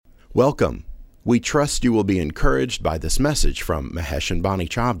Welcome. We trust you will be encouraged by this message from Mahesh and Bonnie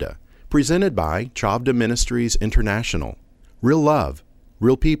Chavda, presented by Chavda Ministries International. Real love,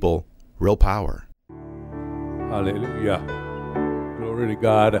 real people, real power. Hallelujah. Glory to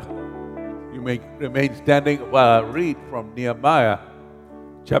God. You may remain standing while I read from Nehemiah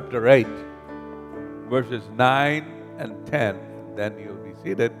chapter 8, verses 9 and 10. Then you'll be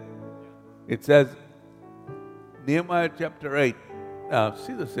seated. It says, Nehemiah chapter 8. Now,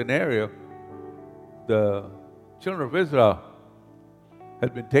 see the scenario. The children of Israel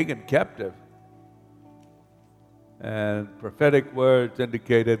had been taken captive, and prophetic words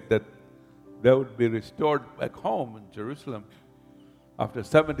indicated that they would be restored back home in Jerusalem after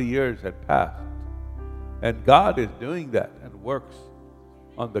 70 years had passed. And God is doing that and works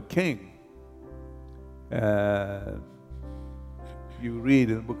on the king. And you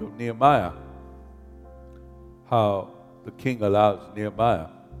read in the book of Nehemiah how the king allows Nehemiah.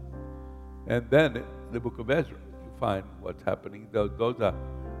 And then in the book of Ezra, you find what's happening. Those are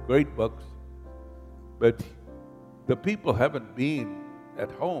great books. But the people haven't been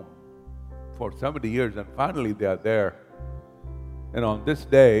at home for 70 years, and finally they are there. And on this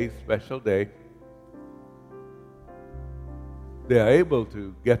day, special day, they are able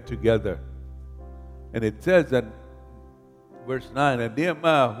to get together. And it says in verse 9, and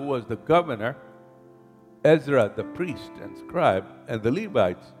Nehemiah, who was the governor, Ezra the priest and scribe, and the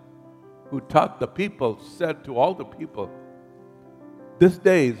Levites, who taught the people, said to all the people, this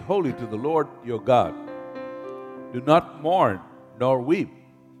day is holy to the Lord your God. Do not mourn nor weep.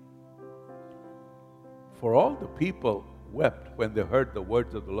 For all the people wept when they heard the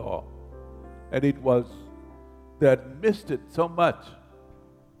words of the law. And it was, they had missed it so much.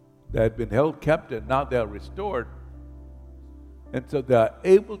 They had been held captive, now they are restored. And so they are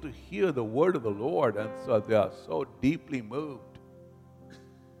able to hear the word of the Lord, and so they are so deeply moved.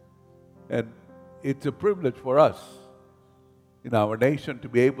 And it's a privilege for us in our nation to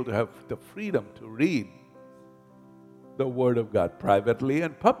be able to have the freedom to read the word of God privately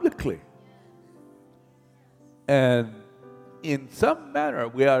and publicly. And in some manner,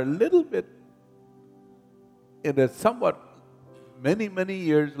 we are a little bit in a somewhat many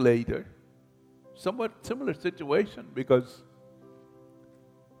years later, somewhat similar situation, because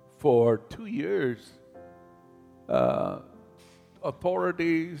for 2 years,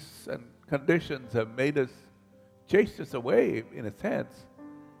 authorities and conditions have made us, chased us away in a sense,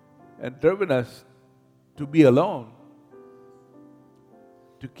 and driven us to be alone,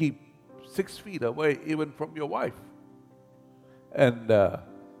 to keep 6 feet away even from your wife, and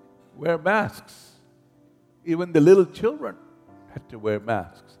wear masks. Even the little children had to wear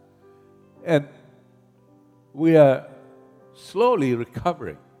masks. And we are slowly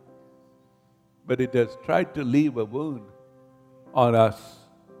recovering. But it has tried to leave a wound on us.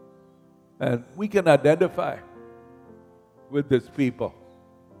 And we can identify with these people.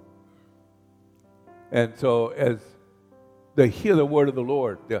 And so as they hear the word of the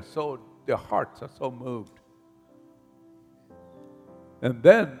Lord, their hearts are so moved. And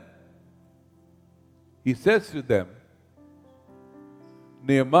then he says to them,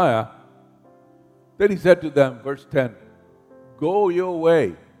 Nehemiah, then he said to them, verse 10, go your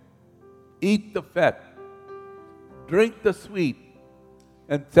way. Eat the fat, drink the sweet,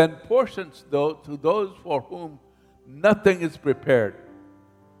 and send portions to those for whom nothing is prepared.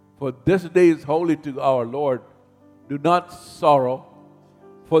 For this day is holy to our Lord. Do not sorrow,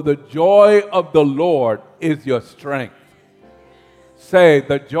 for the joy of the Lord is your strength. Say,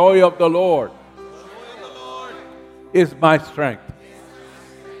 the joy of the Lord is my strength.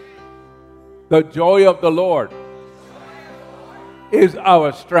 The joy of the Lord is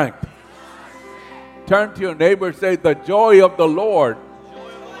our strength. Turn to your neighbor and say, the joy of the Lord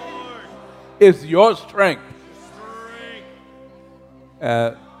is your strength.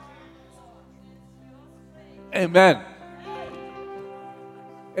 Amen.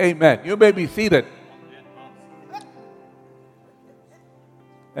 Amen. You may be seated.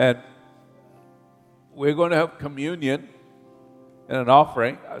 And we're going to have communion and an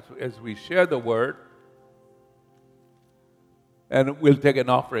offering as we share the word. And we'll take an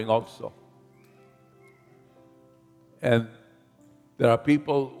offering also. And there are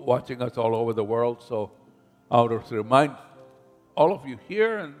people watching us all over the world, so I would also remind all of you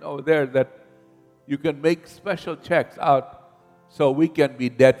here and over there that you can make special checks out so we can be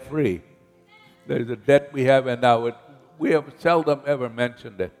debt-free. There is a debt we have, and now we have seldom ever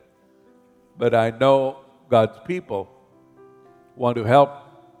mentioned it. But I know God's people want to help,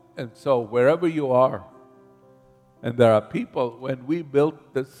 and so wherever you are, and there are people, when we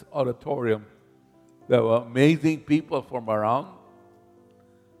built this auditorium, there were amazing people from around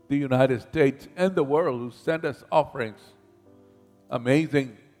the United States and the world who send us offerings.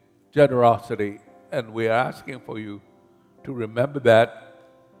 Amazing generosity. And we are asking for you to remember that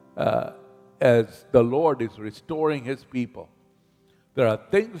as the Lord is restoring His people. There are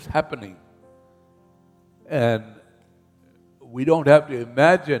things happening, and we don't have to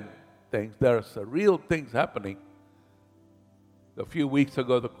imagine things. There are real things happening. A few weeks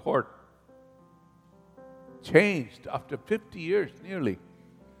ago, the court changed, after 50 years nearly,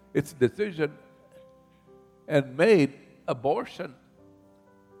 its decision and made abortion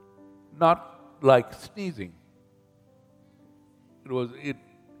not like sneezing.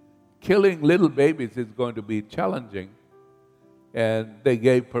 Killing little babies is going to be challenging, and they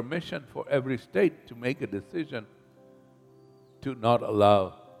gave permission for every state to make a decision to not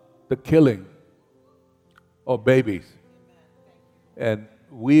allow the killing of babies. And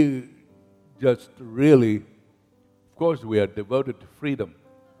we just really, of course, we are devoted to freedom,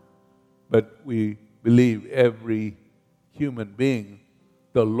 but we believe every human being,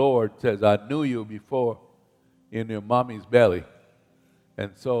 the Lord says, I knew you before in your mommy's belly.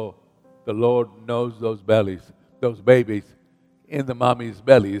 And so the Lord knows those bellies, those babies in the mommy's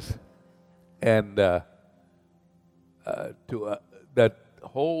bellies. And that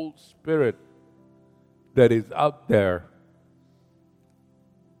whole spirit that is out there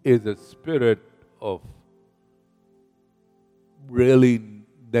is a spirit of really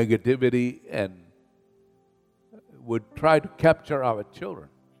negativity and would try to capture our children.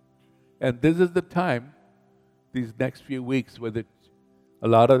 And this is the time, these next few weeks, where a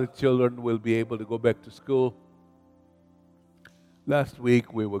lot of the children will be able to go back to school. Last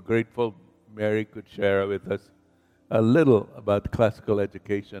week, we were grateful Mary could share with us a little about classical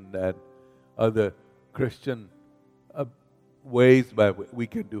education and other Christian ways by we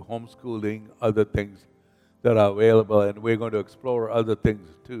can do homeschooling, other things that are available, and we're going to explore other things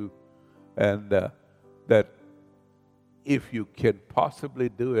too. And that if you can possibly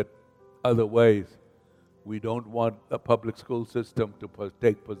do it other ways, we don't want the public school system to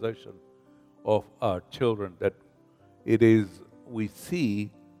take possession of our children. That it is, we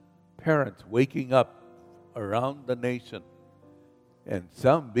see parents waking up around the nation, and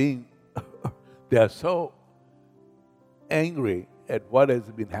some being, they are so angry at what has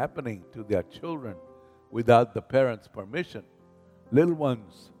been happening to their children without the parents' permission. Little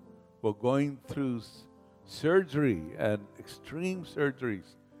ones were going through surgery and extreme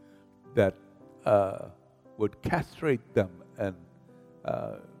surgeries that would castrate them and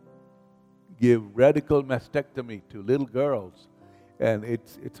give radical mastectomy to little girls. And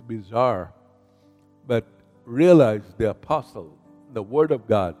it's bizarre. But realize the apostle, the Word of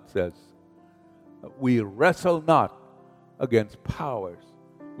God says, we wrestle not against powers.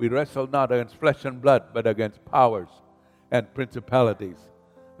 We wrestle not against flesh and blood, but against powers and principalities,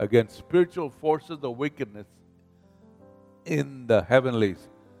 against spiritual forces of wickedness in the heavenlies.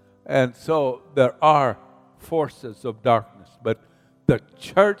 And so there are forces of darkness, but the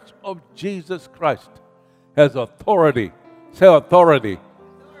church of Jesus Christ has authority. Say authority.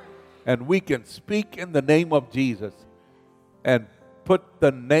 And we can speak in the name of Jesus and put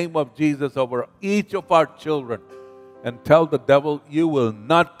the name of Jesus over each of our children and tell the devil, you will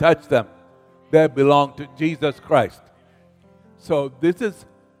not touch them. They belong to Jesus Christ. So this is,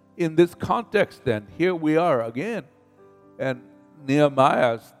 in this context then, here we are again. And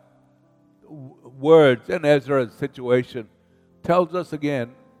Nehemiah's words and Ezra's situation tells us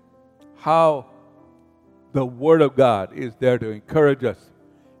again how the Word of God is there to encourage us.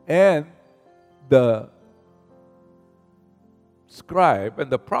 And the scribe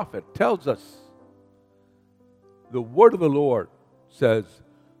and the prophet tells us, the word of the Lord says,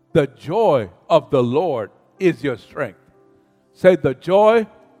 the joy of the Lord is your strength. Say, the joy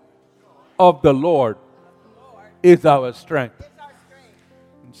of the Lord is our strength.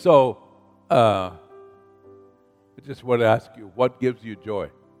 And so, I just want to ask you, what gives you joy?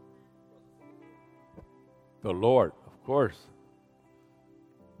 The Lord, of course.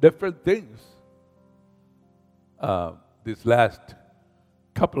 Different things. This last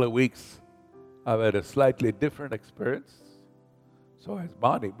couple of weeks, I've had a slightly different experience. So has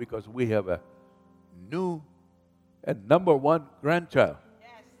Bonnie, because we have a new and number one grandchild.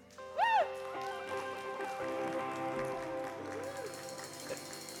 Yes.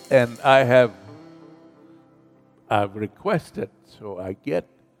 And I've requested, so I get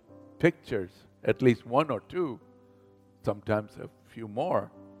pictures, at least one or two, sometimes a few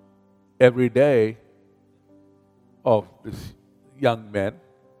more, every day of this young man.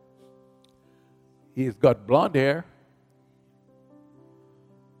 He's got blonde hair,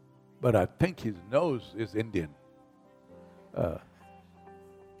 but I think his nose is Indian.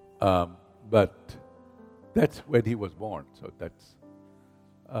 But that's when he was born. So that's,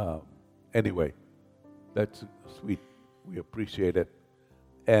 anyway, that's sweet. We appreciate it.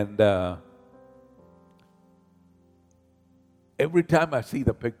 And every time I see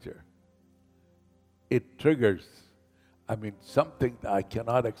the picture, it triggers, something that I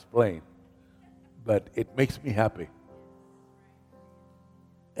cannot explain, but it makes me happy.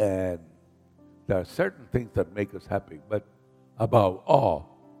 And there are certain things that make us happy, but above all,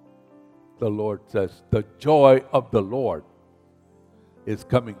 the Lord says, the joy of the Lord is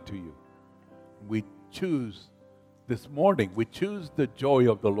coming to you. We choose this morning, we choose the joy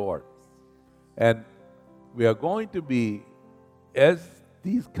of the Lord. And we are going to be, as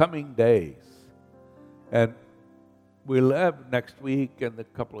these coming days, and we'll have next week and a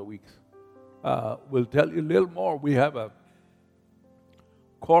couple of weeks, we'll tell you a little more. We have a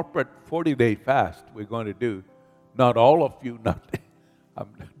corporate 40-day fast we're going to do. Not all of you,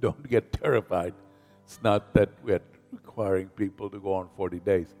 don't get terrified. It's not that we're requiring people to go on 40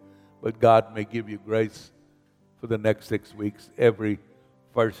 days. But God may give you grace for the next 6 weeks. Every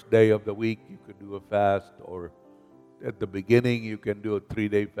first day of the week you could do a fast, or at the beginning you can do a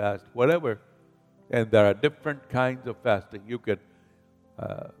 3-day fast, whatever. And there are different kinds of fasting. You can.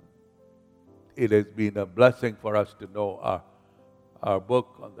 It has been a blessing for us to know our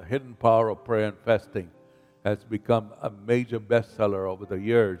book on the hidden power of prayer and fasting has become a major bestseller over the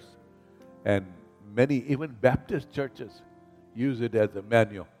years. And many, even Baptist churches, use it as a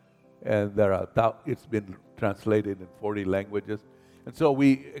manual. And it's been translated in 40 languages. And so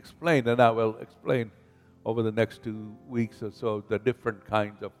we explain, and I will explain over the next 2 weeks or so, the different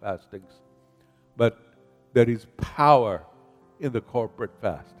kinds of fastings. But there is power in the corporate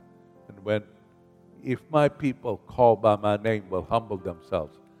fast. And if my people called by my name will humble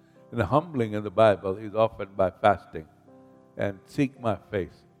themselves. And the humbling in the Bible is often by fasting and seek my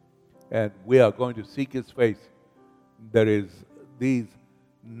face. And we are going to seek his face. These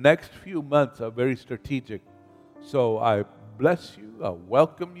next few months are very strategic. So I bless you, I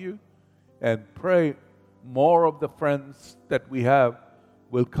welcome you, and pray more of the friends that we have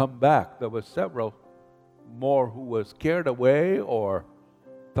will come back. There were several more who were scared away or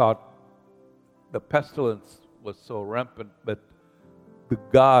thought the pestilence was so rampant, but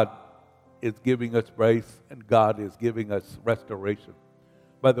God is giving us grace and God is giving us restoration.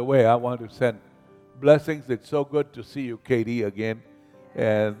 By the way, I want to send blessings. It's so good to see you, Katie, again.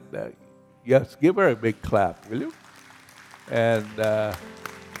 And yes, give her a big clap, will you? And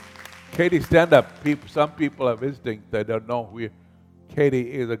Katie, stand up. Some people are visiting. They don't know who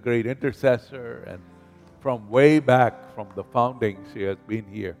Katie is a great intercessor, and from way back, from the founding, she has been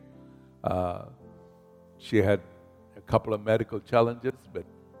here. She had a couple of medical challenges, but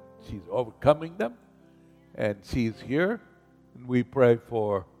she's overcoming them, and she's here. And we pray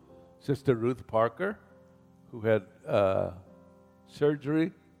for Sister Ruth Parker, who had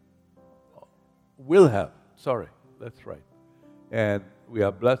surgery. That's right. And we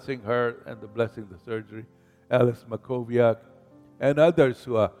are blessing her and blessing the surgery. Alice Makoviak and others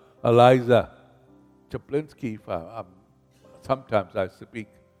who are Eliza Chaplinsky. Sometimes I speak.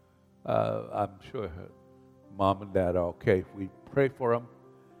 I'm sure her mom and dad are okay. We pray for them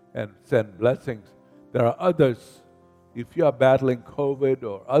and send blessings. There are others. If you are battling COVID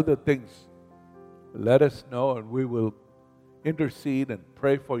or other things, let us know and we will intercede and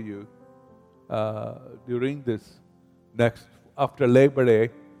pray for you during this after Labor Day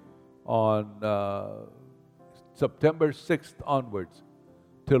on September 6th onwards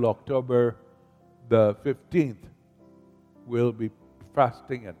till October the 15th. We'll be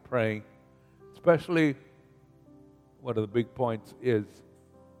fasting and praying. Especially one of the big points is,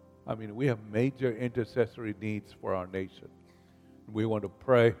 we have major intercessory needs for our nation. We want to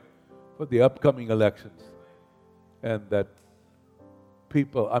pray for the upcoming elections and that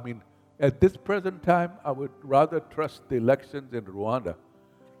people, at this present time, I would rather trust the elections in Rwanda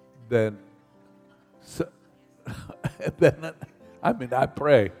than I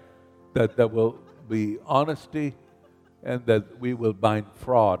pray that there will be honesty and that we will bind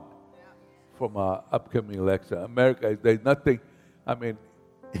fraud from our upcoming election. America, there's nothing,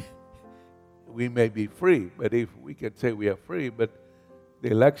 we may be free, but if we can say we are free, but the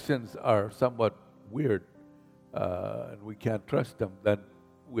elections are somewhat weird and we can't trust them, then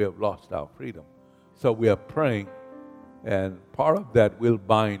we have lost our freedom. So we are praying, and part of that will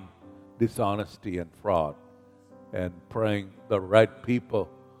bind dishonesty and fraud, and praying the right people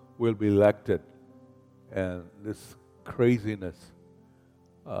will be elected, and this craziness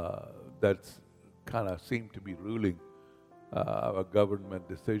that's kind of seemed to be ruling our government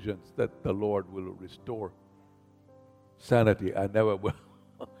decisions, that the Lord will restore sanity. I never will.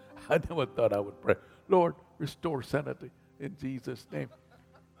 I never thought I would pray, Lord, restore sanity in Jesus' name.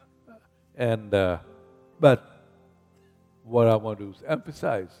 And but what I want to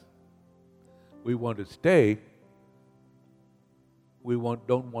emphasize, we want to stay. We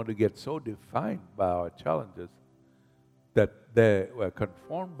don't want to get so defined by our challenges that they were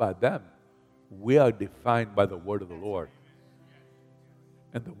conformed by them. We are defined by the word of the Lord.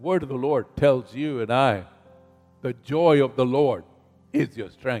 And the word of the Lord tells you and I, the joy of the Lord is your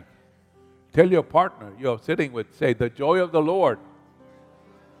strength. Tell your partner you're sitting with, say, the joy of the Lord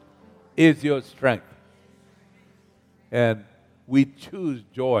is your strength. And we choose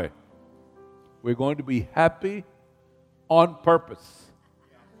joy. We're going to be happy on purpose.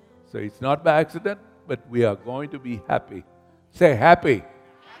 So it's not by accident, but we are going to be happy. Say happy.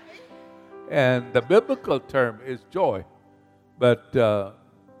 And the biblical term is joy. But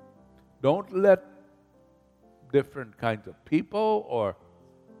don't let different kinds of people or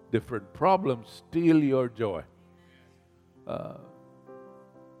different problems steal your joy.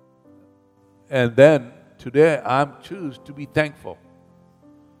 And then today I'm choose to be thankful.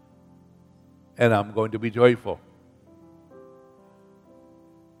 And I'm going to be joyful.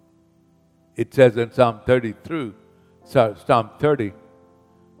 It says in Psalm 30,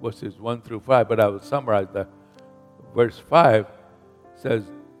 verses 1 through 5, but I will summarize that. Verse 5 says,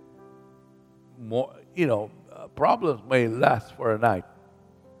 problems may last for a night,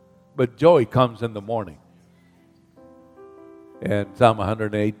 but joy comes in the morning. And Psalm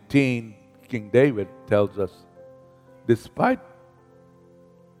 118, King David tells us, despite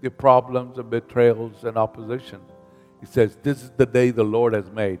the problems and betrayals and opposition, he says, this is the day the Lord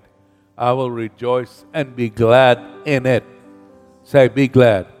has made. I will rejoice and be glad in it. Say, be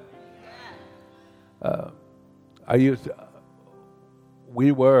glad.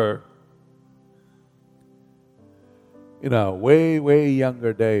 We were, in our way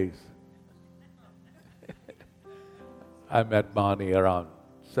younger days. I met Bonnie around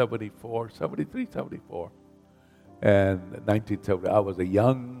 74. And 1970, I was a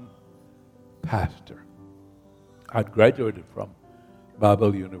young pastor. I'd graduated from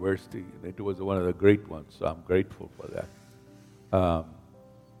Bible University, and it was one of the great ones, so I'm grateful for that.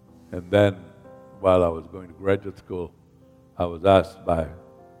 And then, while I was going to graduate school, I was asked by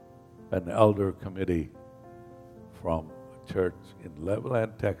an elder committee from a church in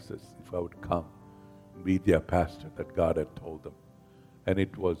Levelland, Texas, if I would come and be their pastor that God had told them. And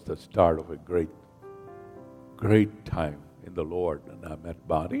it was the start of a great time in the Lord. And I met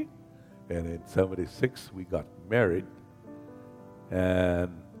Bonnie, and in 76 we got married.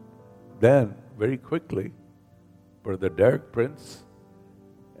 And then, very quickly, Brother Derek Prince,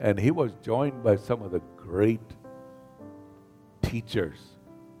 and he was joined by some of the great teachers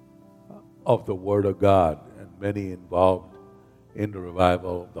of the Word of God, and many involved in the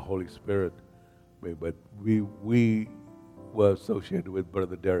revival of the Holy Spirit. But we were associated with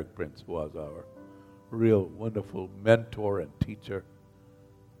Brother Derek Prince, who was our real wonderful mentor and teacher.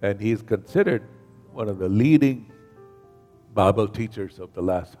 And he's considered one of the leading Bible teachers of the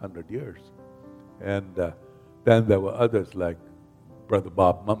last 100 years. And then there were others like Brother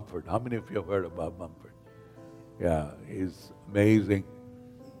Bob Mumford. How many of you have heard of Bob Mumford? Yeah, he's amazing,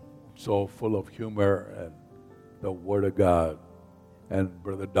 so full of humor and the Word of God. And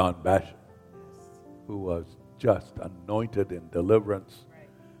Brother Don Basham, who was just anointed in deliverance,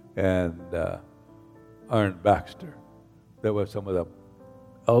 and Aaron Baxter. There were some of the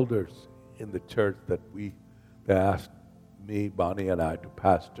elders in the church that they asked me, Bonnie, and I to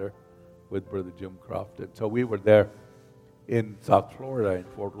pastor with Brother Jim Croft. And so we were there in South Florida, in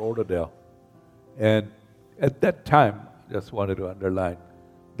Fort Lauderdale. And at that time, just wanted to underline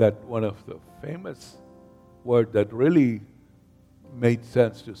that one of the famous words that really made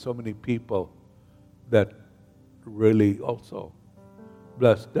sense to so many people that really also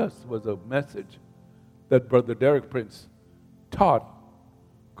blessed us was a message that Brother Derek Prince taught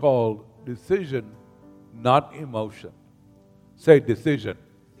called decision, not emotion. Say decision.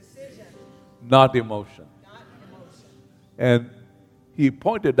 Decision. Not emotion. Not emotion. And he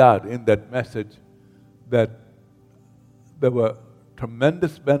pointed out in that message that there were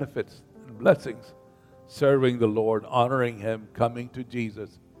tremendous benefits and blessings serving the Lord, honoring Him, coming to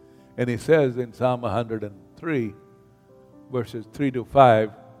Jesus. And he says in Psalm 103, verses 3 to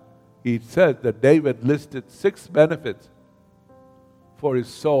 5, he says that David listed 6 benefits for his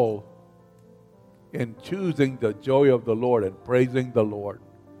soul in choosing the joy of the Lord and praising the Lord.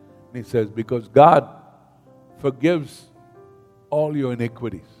 And he says, because God forgives all your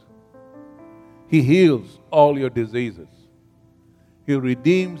iniquities. He heals all your diseases. He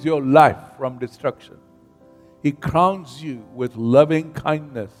redeems your life from destruction. He crowns you with loving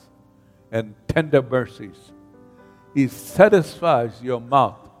kindness and tender mercies. He satisfies your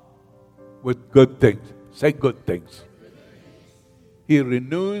mouth with good things. Say good things. He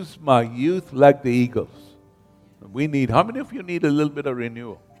renews my youth like the eagles. How many of you need a little bit of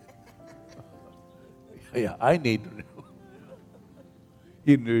renewal? Yeah, I need renewal.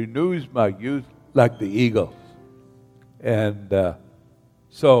 He renews my youth like the eagles. And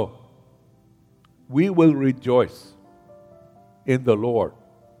so we will rejoice in the Lord.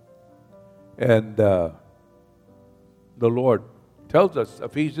 And the Lord tells us,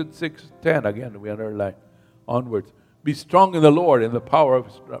 Ephesians 6:10, again, we underline onwards, be strong in the Lord, in the power of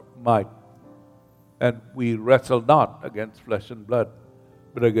His might. And we wrestle not against flesh and blood,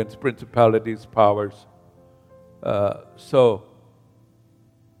 but against principalities, powers. So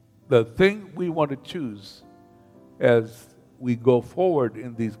the thing we want to choose as we go forward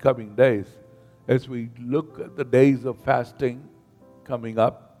in these coming days, as we look at the days of fasting coming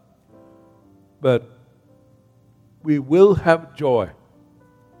up, but we will have joy.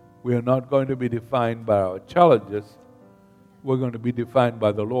 We are not going to be defined by our challenges. We're going to be defined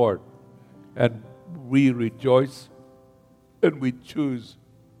by the Lord. And we rejoice and we choose.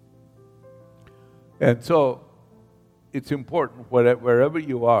 And so it's important, wherever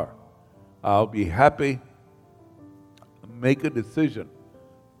you are, I'll be happy. Make a decision.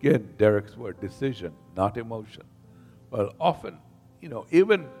 Again, Derek's word, decision, not emotion. Well, often,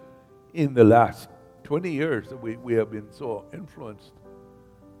 even in the last 20 years, we have been so influenced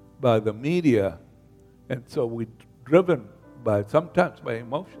by the media, and so we're driven sometimes by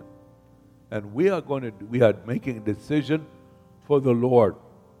emotion. And we are making a decision for the Lord.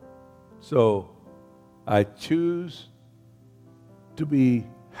 So I choose to be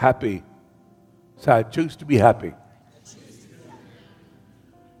happy. So I choose to be happy.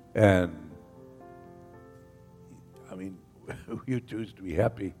 And you choose to be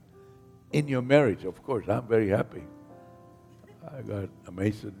happy in your marriage. Of course, I'm very happy. I got an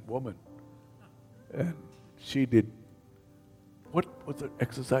amazing woman. And she did, what was the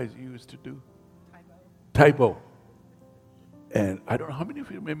exercise you used to do? Tae Bo. And I don't know how many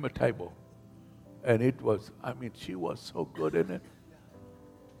of you remember Tae Bo. And it was, she was so good in it.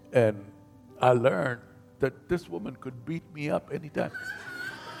 And I learned that this woman could beat me up anytime.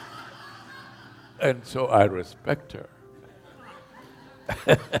 And so I respect her.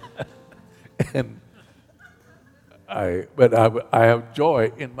 But I have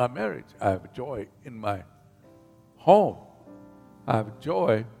joy in my marriage. I have joy in my home. I have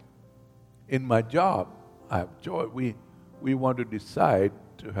joy in my job. I have joy. We want to decide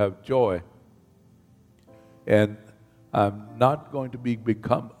to have joy. And I'm not going to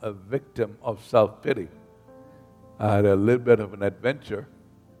become a victim of self-pity. I had a little bit of an adventure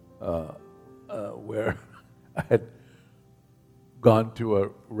where I had gone to a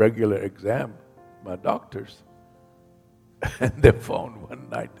regular exam, my doctors, and they phoned one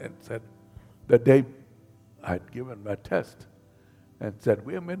night and said, the day I'd given my test, and said,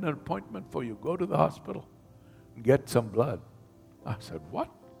 we have made an appointment for you. Go to the hospital and get some blood. I said, what?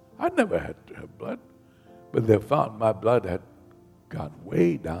 I never had to have blood. But they found my blood had gone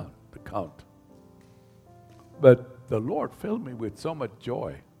way down the count. But the Lord filled me with so much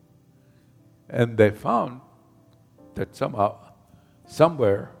joy. And they found that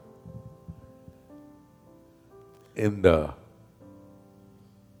somewhere in the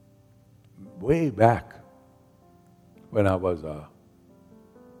way back when I was a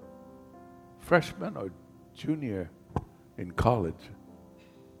freshman or junior in college,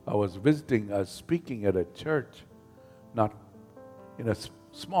 I was speaking at a church, not in a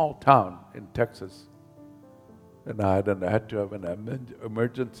small town in Texas, and I had to have an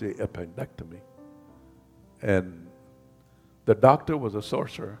emergency appendectomy. And the doctor was a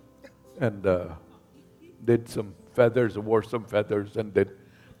sorcerer, and did some feathers, wore some feathers, and did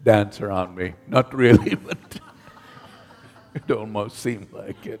dance around me. Not really, but it almost seemed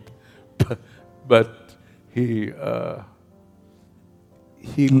like it. But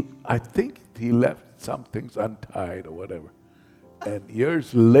I think he left some things untied or whatever. And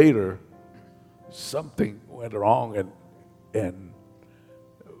years later, something went wrong, and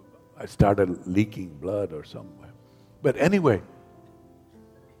I started leaking blood or somewhere. But anyway,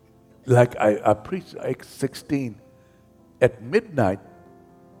 like I preached at 16, at midnight,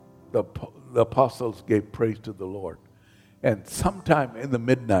 the apostles gave praise to the Lord. And sometime in the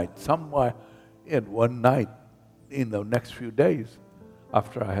midnight, somewhere in one night, in the next few days,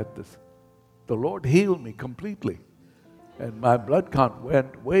 after I had this, the Lord healed me completely. And my blood count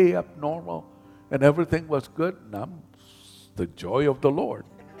went way up normal, and everything was good. And the joy of the Lord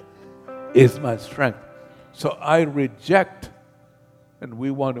is my strength. So I reject And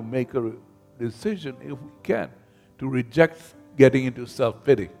we want to make a decision, if we can, to reject getting into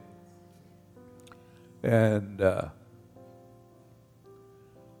self-pity. And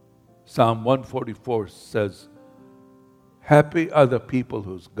Psalm 144 says, happy are the people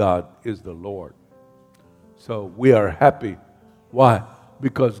whose God is the Lord. So we are happy. Why?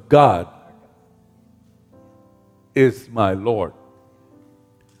 Because God is my Lord.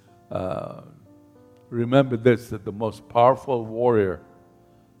 Remember this, that the most powerful warrior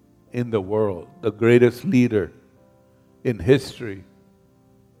in the world, the greatest leader in history,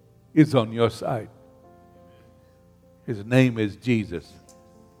 is on your side. His name is Jesus.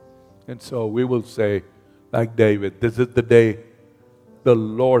 And so we will say, like David, this is the day the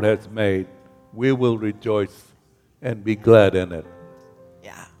Lord has made. We will rejoice and be glad in it.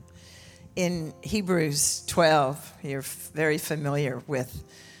 Yeah. In Hebrews 12, you're very familiar with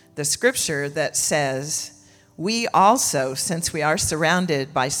the scripture that says, we also, since we are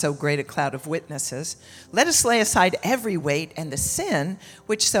surrounded by so great a cloud of witnesses, let us lay aside every weight and the sin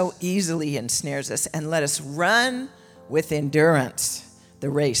which so easily ensnares us, and let us run with endurance the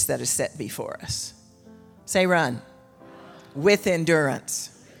race that is set before us. Say run. With endurance.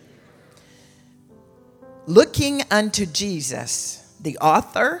 Looking unto Jesus, the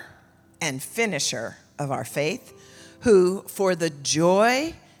author and finisher of our faith, who for the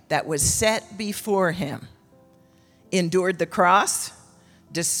joy that was set before him endured the cross,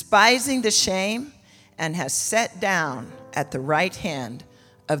 despising the shame, and has sat down at the right hand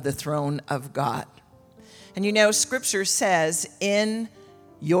of the throne of God. And you know, Scripture says, in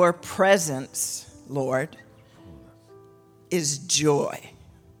your presence, Lord, is joy.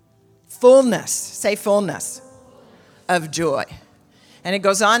 Fullness, say fullness, of joy. And it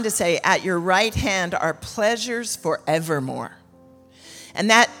goes on to say, at your right hand are pleasures forevermore. And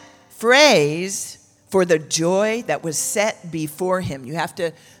that phrase, for the joy that was set before him, you have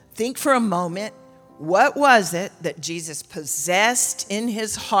to think for a moment, what was it that Jesus possessed in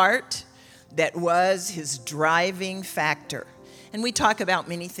his heart that was his driving factor? And we talk about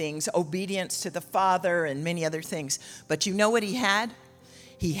many things, obedience to the Father and many other things. But you know what he had?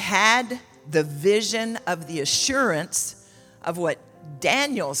 He had the vision of the assurance of what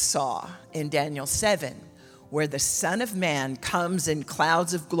Daniel saw in Daniel 7, where the Son of Man comes in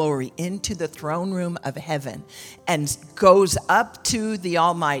clouds of glory into the throne room of heaven and goes up to the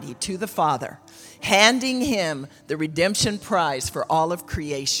Almighty, to the Father, handing him the redemption prize for all of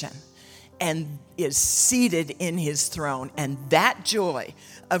creation, and is seated in his throne. And that joy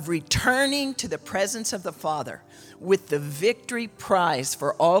of returning to the presence of the Father with the victory prize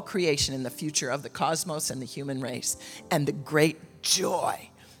for all creation in the future of the cosmos and the human race, and the great joy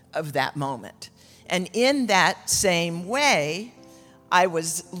of that moment. And in that same way, I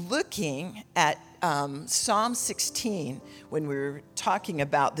was looking at Psalm 16 when we were talking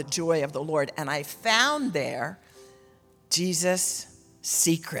about the joy of the Lord, and I found there Jesus'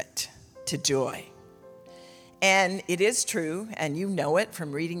 secret to joy. And it is true, and you know it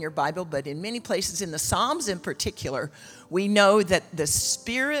from reading your Bible, but in many places, in the Psalms in particular, we know that the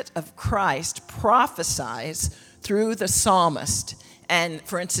Spirit of Christ prophesies through the psalmist. And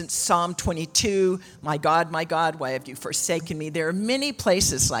for instance, Psalm 22, my God, why have you forsaken me? There are many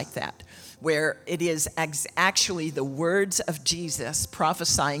places like that where it is actually the words of Jesus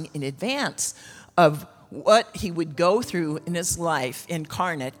prophesying in advance of what he would go through in his life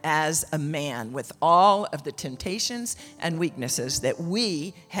incarnate as a man, with all of the temptations and weaknesses that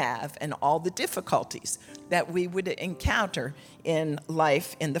we have and all the difficulties that we would encounter in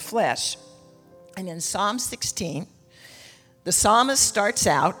life in the flesh. And in Psalm 16, the psalmist starts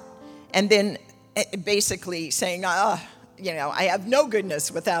out and then basically saying, I have no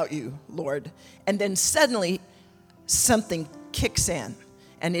goodness without you, Lord. And then suddenly something kicks in,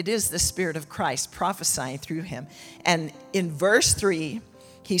 and it is the Spirit of Christ prophesying through him. And in verse 3,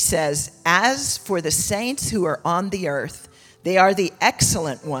 he says, as for the saints who are on the earth, they are the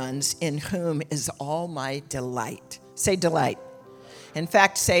excellent ones in whom is all my delight. Say delight. In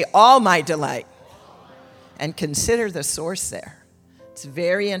fact, say all my delight. And consider the source there. It's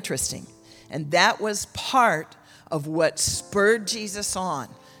very interesting. And that was part of what spurred Jesus on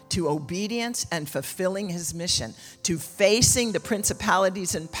to obedience and fulfilling his mission, to facing the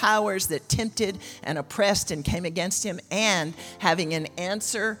principalities and powers that tempted and oppressed and came against him, and having an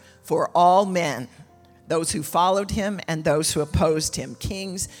answer for all men, those who followed him and those who opposed him,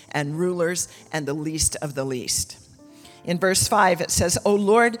 kings and rulers and the least of the least. In verse 5, it says, O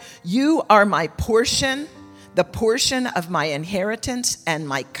Lord, you are my portion, the portion of my inheritance and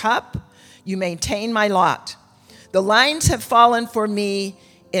my cup. You maintain my lot. The lines have fallen for me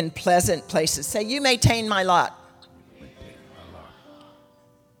in pleasant places. Say, you maintain my lot.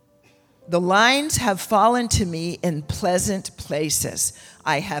 The lines have fallen to me in pleasant places.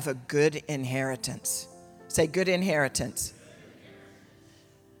 I have a good inheritance. Say, good inheritance.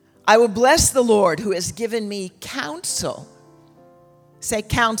 I will bless the Lord who has given me counsel. Say,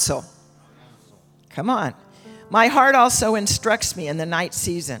 counsel. Come on. My heart also instructs me in the night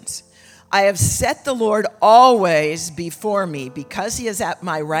seasons. I have set the Lord always before me. Because he is at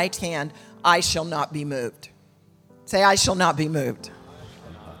my right hand, I shall not be moved. Say, I shall not be moved.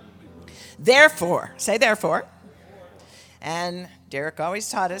 Therefore, say therefore. And Derek always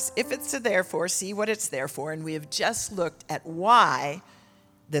taught us, if it's a therefore, see what it's there for. And we have just looked at why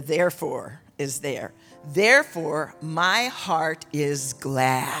the therefore is there. Therefore, my heart is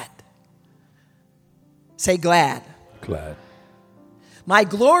glad. Say glad. Glad. My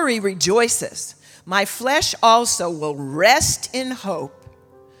glory rejoices. My flesh also will rest in hope.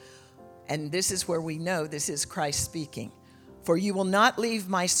 And this is where we know this is Christ speaking. For you will not leave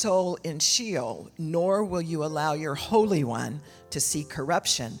my soul in Sheol, nor will you allow your Holy One to see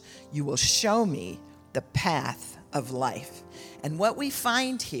corruption. You will show me the path of life. And what we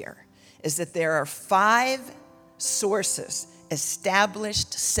find here is that there are 5 sources,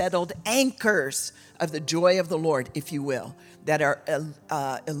 established, settled anchors of the joy of the Lord, if you will, that are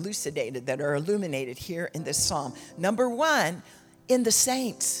elucidated, that are illuminated here in this psalm. Number 1, in the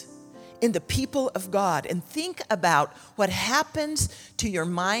saints, in the people of God. And think about what happens to your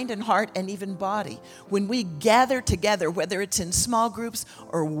mind and heart and even body when we gather together, whether it's in small groups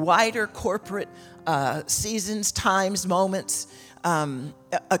or wider corporate seasons, times, moments,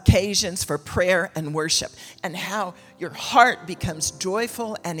 occasions for prayer and worship, and how your heart becomes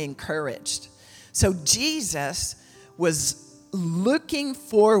joyful and encouraged. So Jesus was looking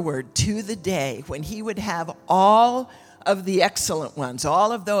forward to the day when he would have all of the excellent ones,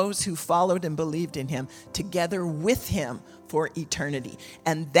 all of those who followed and believed in him, together with him for eternity.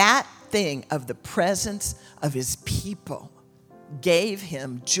 And that thing of the presence of his people gave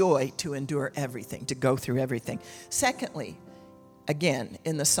him joy to endure everything, to go through everything. Secondly, again,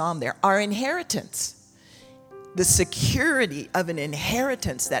 in the psalm there, our inheritance. The security of an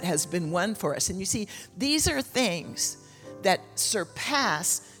inheritance that has been won for us. And you see, these are things that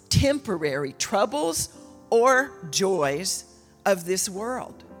surpass temporary troubles or joys of this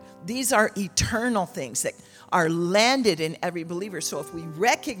world. These are eternal things that are landed in every believer. So if we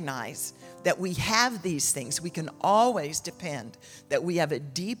recognize that we have these things, we can always depend that we have a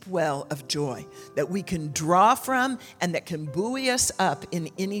deep well of joy that we can draw from and that can buoy us up in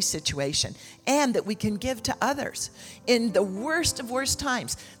any situation, and that we can give to others. In the worst of worst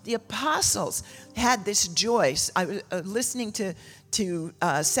times, the apostles had this joy. I was listening to 2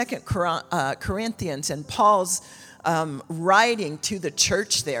 Corinthians and Paul's writing to the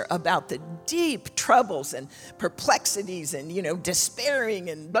church there about the deep troubles and perplexities and, despairing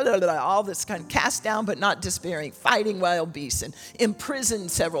and blah, blah, blah, all this kind of cast down but not despairing, fighting wild beasts and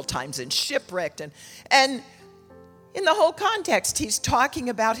imprisoned several times and shipwrecked. And in the whole context, he's talking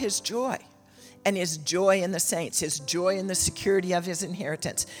about his joy and his joy in the saints, his joy in the security of his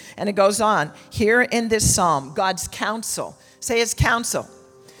inheritance. And it goes on here in this psalm, God's counsel. Say his counsel.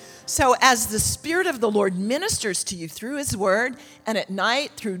 So as the Spirit of the Lord ministers to you through his word and at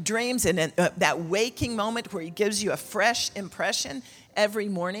night through dreams and that waking moment where he gives you a fresh impression every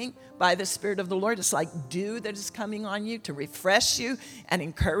morning by the Spirit of the Lord, it's like dew that is coming on you to refresh you and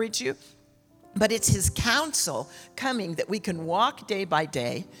encourage you. But it's his counsel coming that we can walk day by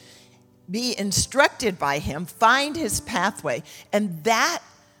day, be instructed by him, find his pathway, and that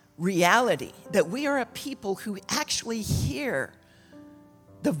reality that we are a people who actually hear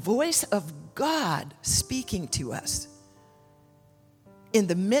the voice of God speaking to us in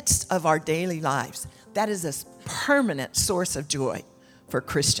the midst of our daily lives. That is a permanent source of joy for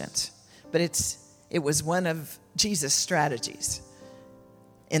Christians. But it was one of Jesus' strategies.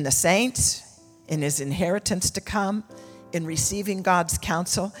 In the saints, in his inheritance to come, in receiving God's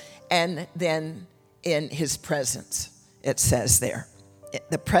counsel, and then in his presence, it says there.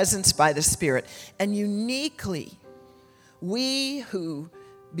 The presence by the Spirit. And uniquely, we who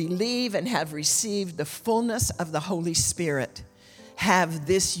believe and have received the fullness of the Holy Spirit have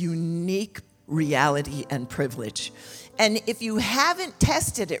this unique reality and privilege. And if you haven't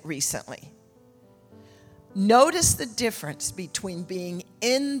tested it recently, notice the difference between being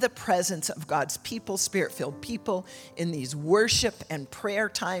in the presence of God's people, Spirit-filled people, in these worship and prayer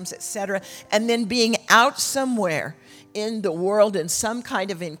times, etc., and then being out somewhere in the world in some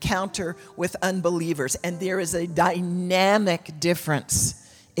kind of encounter with unbelievers. And there is a dynamic difference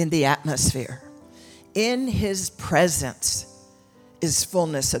in the atmosphere. In his presence is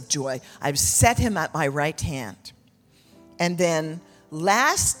fullness of joy. I've set him at my right hand. And then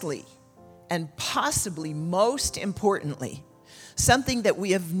lastly, and possibly most importantly, something that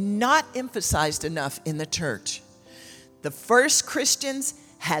we have not emphasized enough in the church. The first Christians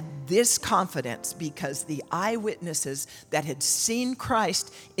had this confidence because the eyewitnesses that had seen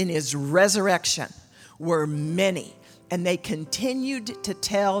Christ in his resurrection were many, and they continued to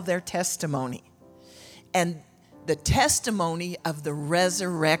tell their testimony. And the testimony of the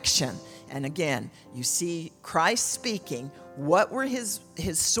resurrection, and again, you see Christ speaking, what were his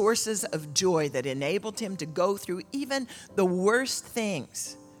sources of joy that enabled him to go through even the worst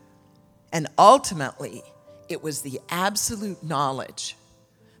things? And ultimately, it was the absolute knowledge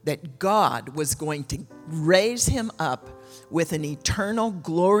that God was going to raise him up with an eternal,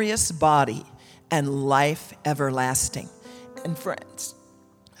 glorious body and life everlasting. And friends,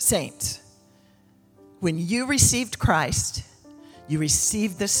 saints, when you received Christ, you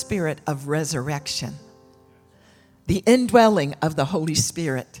received the spirit of resurrection, the indwelling of the Holy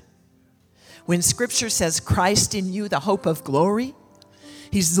Spirit. When Scripture says Christ in you, the hope of glory,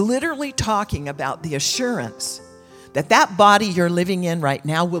 he's literally talking about the assurance that that body you're living in right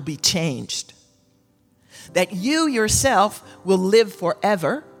now will be changed, that you yourself will live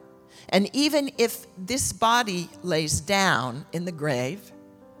forever, and even if this body lays down in the grave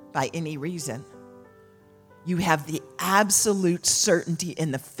by any reason, you have the absolute certainty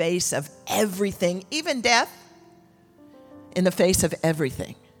in the face of everything, even death, in the face of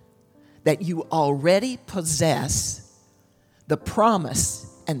everything, that you already possess the promise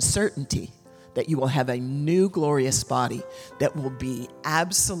and certainty that you will have a new glorious body that will be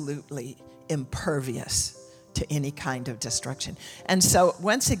absolutely impervious to any kind of destruction. And so,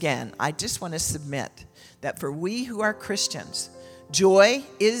 once again, I just want to submit that for we who are Christians, joy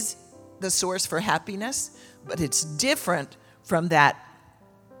is the source for happiness, but it's different from that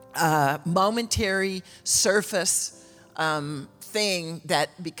momentary surface thing that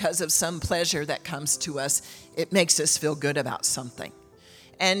because of some pleasure that comes to us, it makes us feel good about something.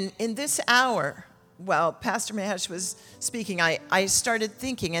 And in this hour, while Pastor Mahesh was speaking, I started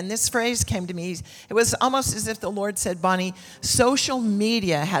thinking, and this phrase came to me. It was almost as if the Lord said, Bonnie, social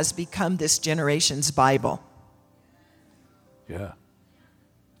media has become this generation's Bible. Yeah.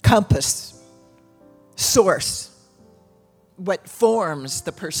 Compass, source, what forms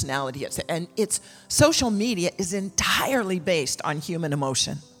the personality. And it's social media is entirely based on human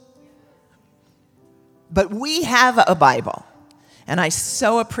emotion. But we have a Bible. And I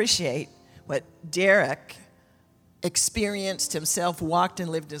so appreciate what Derek experienced himself, walked and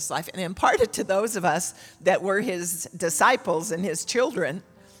lived his life, and imparted to those of us that were his disciples and his children,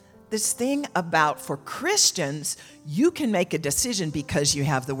 this thing about for Christians, you can make a decision because you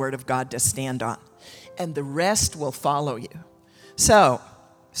have the Word of God to stand on, and the rest will follow you. So,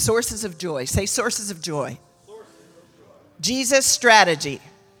 sources of joy. Say sources of joy. Jesus' strategy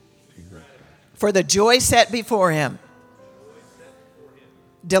for the joy set before him.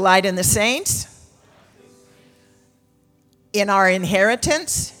 Delight in the saints, in our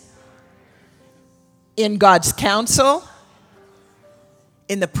inheritance, in God's counsel,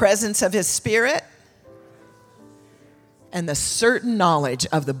 in the presence of his Spirit, and the certain knowledge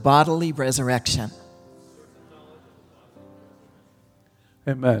of the bodily resurrection.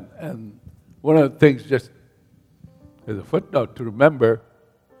 Amen. And one of the things, just as a footnote to remember,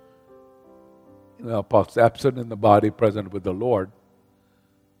 Paul's absent in the body, present with the Lord.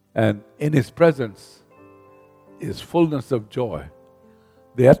 And in his presence is fullness of joy.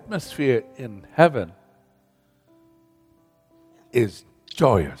 The atmosphere in heaven is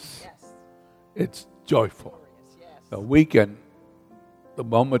joyous. Yes. It's joyful. Yes. The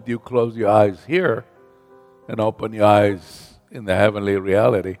moment you close your eyes here and open your eyes in the heavenly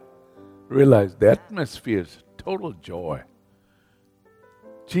reality, realize the atmosphere is total joy.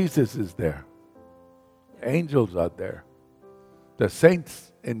 Jesus is there. Angels are there. The saints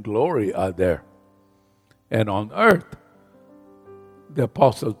in glory are there. And on earth, the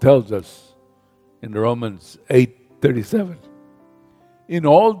apostle tells us in Romans 8:37, in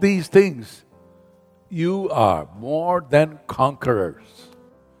all these things, you are more than conquerors.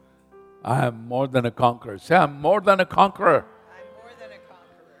 I am more than a conqueror. Say, I'm more than a conqueror. I'm more than a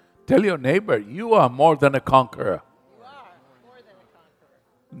conqueror. Tell your neighbor, you are more than a conqueror. You are more than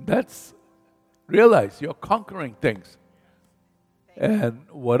a conqueror. Realize you're conquering things. And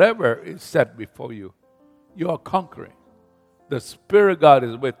whatever is set before you, you are conquering. The Spirit of God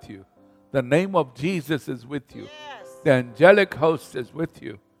is with you. The name of Jesus is with you. Yes. The angelic host is with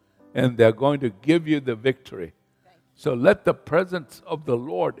you. And they're going to give you the victory. So let the presence of the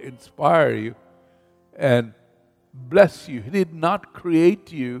Lord inspire you and bless you. He did not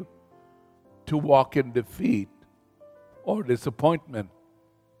create you to walk in defeat or disappointment.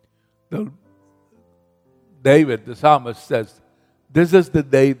 The, David, the psalmist, says, "This is the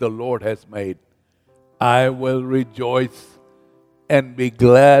day the Lord has made. I will rejoice and be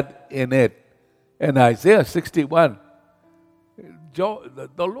glad in it." And Isaiah 61, the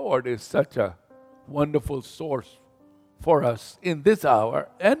Lord is such a wonderful source for us in this hour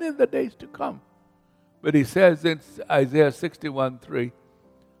and in the days to come. But he says in Isaiah 61:3,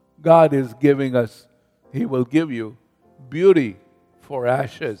 God is giving us, He will give you beauty for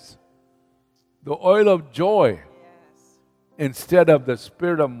ashes, the oil of joy instead of the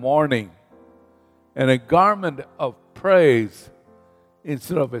spirit of mourning, and a garment of praise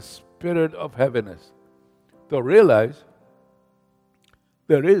instead of a spirit of heaviness. So realize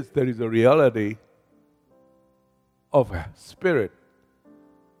there is a reality of a spirit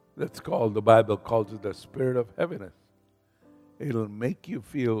that's called, the Bible calls it the spirit of heaviness. It'll make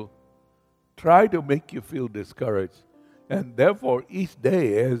you try to make you feel discouraged. And therefore, each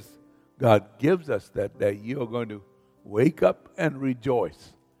day as God gives us that day, you're going to wake up and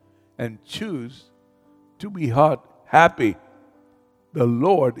rejoice and choose to be happy. The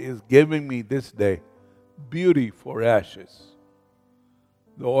Lord is giving me this day beauty for ashes,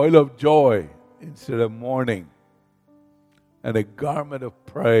 the oil of joy instead of mourning, and a garment of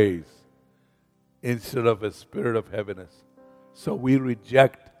praise instead of a spirit of heaviness. So we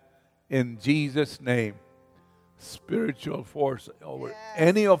reject in Jesus' name spiritual force over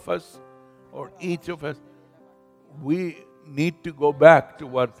any of us or each of us. We need to go back to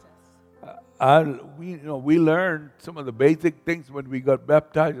what we learned some of the basic things when we got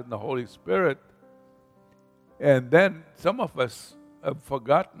baptized in the Holy Spirit. And then some of us have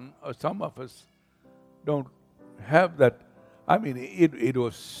forgotten, or some of us don't have that. I mean, it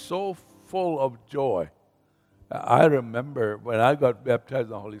was so full of joy. I remember when I got baptized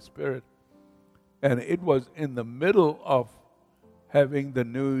in the Holy Spirit, and it was in the middle of having the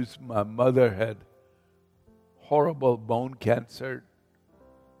news my mother had horrible bone cancer,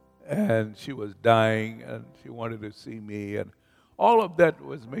 and she was dying, and she wanted to see me, and all of that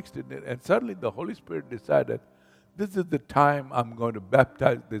was mixed in it. And suddenly the Holy Spirit decided, this is the time I'm going to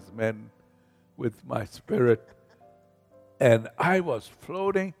baptize this man with my spirit. And I was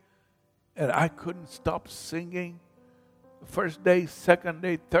floating, and I couldn't stop singing. First day, second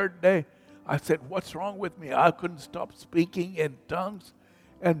day, third day, I said, what's wrong with me? I couldn't stop speaking in tongues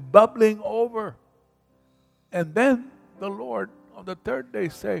and bubbling over. And then the Lord on the third day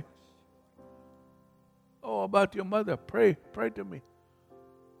say, oh, about your mother, pray to me.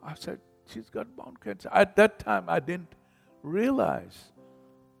 I said, she's got bone cancer. At that time, I didn't realize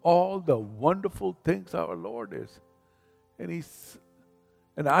all the wonderful things our Lord is.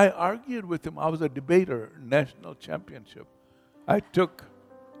 And I argued with him. I was a debater, national championship. I took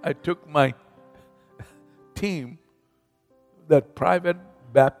my team, that private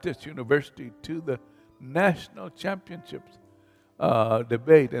Baptist university, to the national championships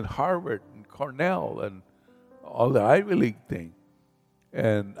debate in Harvard and Cornell and all the Ivy League thing.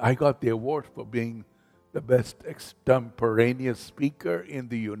 And I got the award for being the best extemporaneous speaker in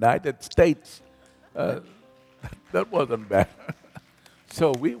the United States. That wasn't bad.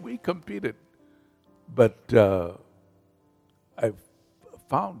 So we competed. But I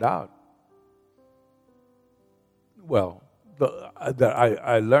found out, that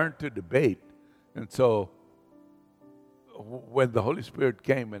I learned to debate. And so when the Holy Spirit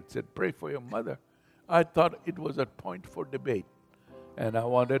came and said, pray for your mother, I thought it was a point for debate. And I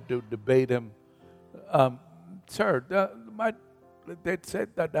wanted to debate him. Sir, they said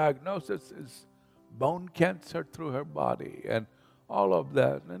the diagnosis is bone cancer through her body and all of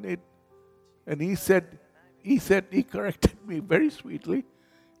that. And he corrected me very sweetly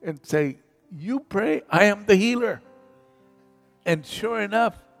and say, you pray, I am the healer. And sure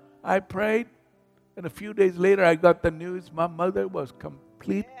enough, I prayed, and a few days later I got the news my mother was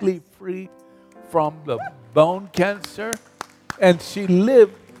completely free from the bone cancer, and she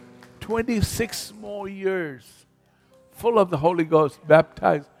lived 26 more years full of the Holy Ghost,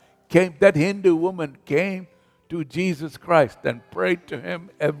 baptized. That Hindu woman came to Jesus Christ and prayed to him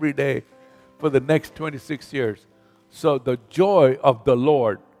every day for the next 26 years. So the joy of the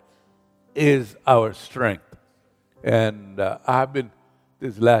Lord is our strength. And I've been,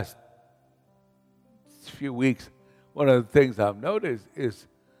 this last few weeks, one of the things I've noticed is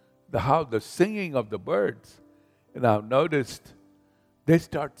how the singing of the birds. And I've noticed they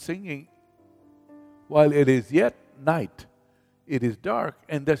start singing while it is yet night. It is dark,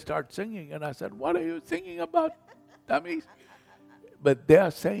 and they start singing. And I said, what are you singing about, dummies? But they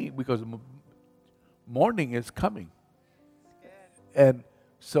are saying, because morning is coming. And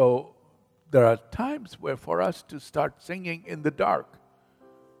so there are times where for us to start singing in the dark.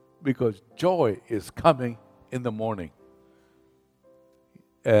 because joy is coming in the morning.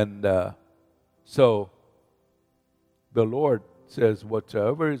 And so the Lord says,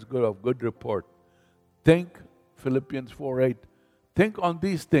 whatsoever is good of good report, think, Philippians 4:8, think on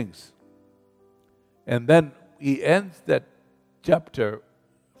these things. And then he ends that chapter,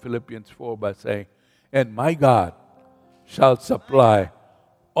 Philippians 4, by saying, and my God shall supply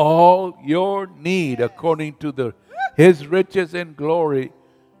all your need according to his riches in glory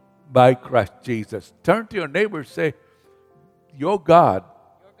by Christ Jesus. Turn to your neighbor and say, your God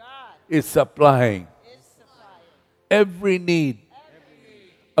is supplying every need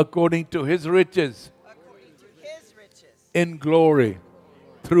according to his riches in glory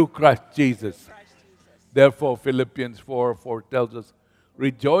through Christ Jesus. Therefore, Philippians 4:4 tells us,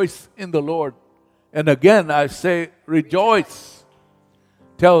 rejoice in the Lord. And again, I say, rejoice.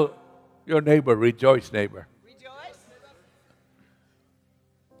 Tell your neighbor, rejoice, neighbor. Rejoice.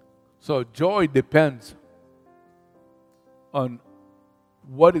 So joy depends on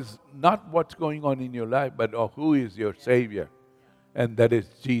what is not what's going on in your life, but who is your Savior, and that is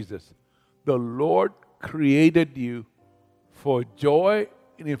Jesus. The Lord created you for joy,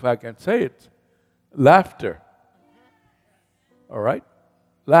 and if I can say it, laughter. All right?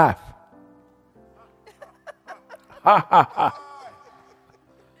 Laugh. Ha ha ha.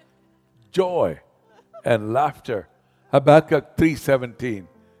 Joy and laughter. Habakkuk 3:17.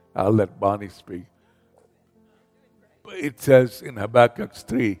 I'll let Bonnie speak. It says in Habakkuk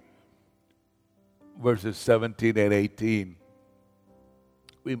 3, verses 17 and 18.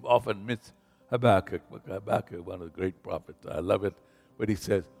 We often miss Habakkuk. Habakkuk, one of the great prophets. I love it when he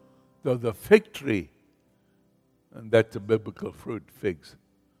says, though the fig tree, and that's a biblical fruit, figs.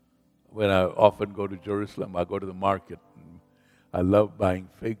 When I often go to Jerusalem, I go to the market. And I love buying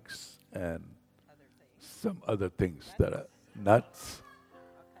figs and some other things that are nuts.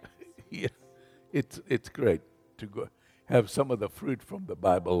 Yeah, it's great to go have some of the fruit from the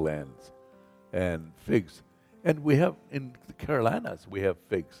Bible lands and figs. And we have, in the Carolinas, we have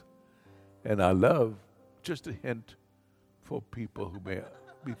figs. And I love, just a hint for people who may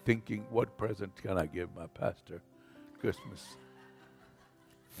be thinking, what present can I give my pastor Christmas?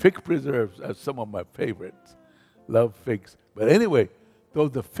 Fig preserves are some of my favorites. Love figs. But anyway, though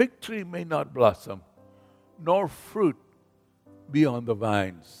the fig tree may not blossom, nor fruit be on the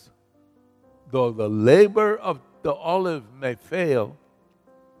vines, though the labor of the olive may fail,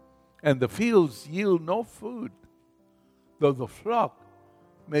 and the fields yield no food, though the flock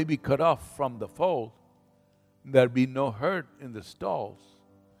may be cut off from the fold, there be no herd in the stalls,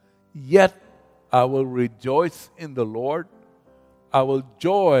 yet I will rejoice in the Lord. I will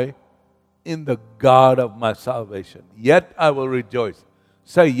joy in the God of my salvation. Yet I will rejoice.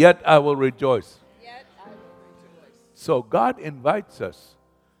 Say, yet I will rejoice. Yet I will rejoice. So God invites us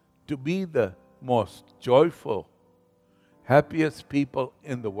to be the most joyful, happiest people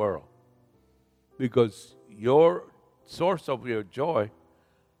in the world. Because your source of your joy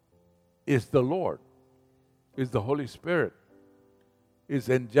is the Lord, is the Holy Spirit, is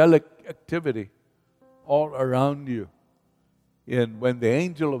angelic activity all around you. And when the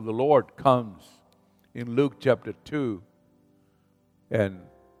angel of the Lord comes in Luke chapter 2, and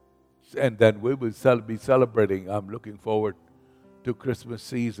then we will be celebrating, I'm looking forward to Christmas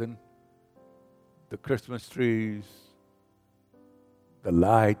season, the Christmas trees, the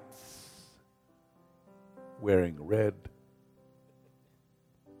lights, wearing red,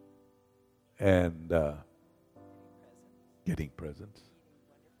 and getting presents,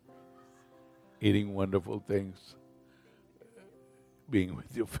 eating wonderful things, being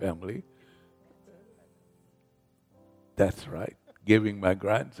with your family. That's right. Giving my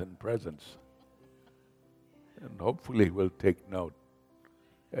grandson presents. And hopefully we'll take note.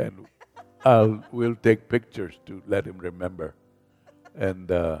 And we'll take pictures to let him remember. And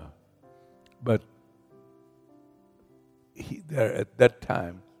but there at that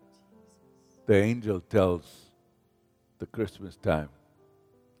time, the angel tells the Christmas time,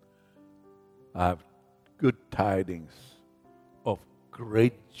 I have good tidings of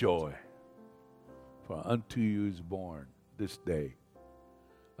great joy, for unto you is born this day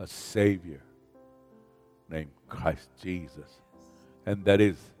a Savior named Christ Jesus. And that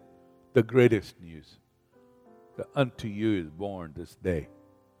is the greatest news. That unto you is born this day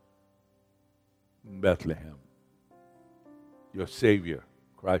in Bethlehem your Savior,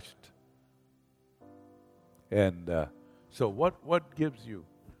 Christ. And so what gives you,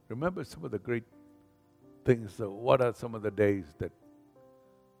 remember some of the great things, what are some of the days that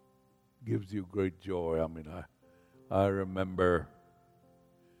gives you great joy? I mean, I remember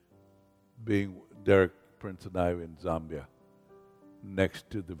being, Derek Prince and I in Zambia, next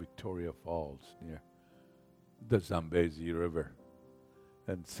to the Victoria Falls near the Zambezi River,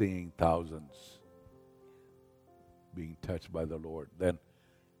 and seeing thousands being touched by the Lord. Then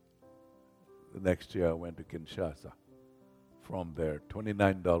the next year I went to Kinshasa. From there,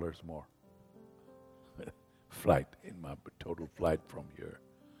 $29 more flight in my total flight from here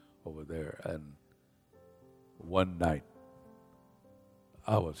over there. And one night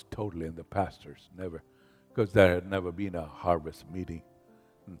I was totally in the pastors, never, because there had never been a harvest meeting.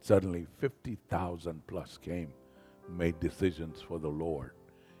 And suddenly 50,000 plus came, made decisions for the Lord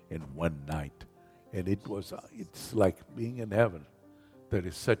in one night. And it's like being in heaven. There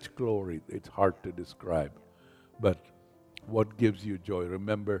is such glory, it's hard to describe. But what gives you joy?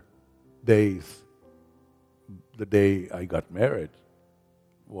 Remember the day I got married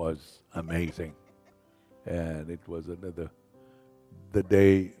was amazing. And it was the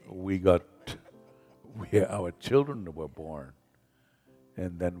day our children were born.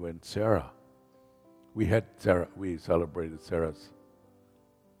 And then when we celebrated Sarah's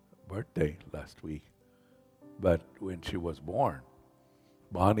birthday last week. But when she was born,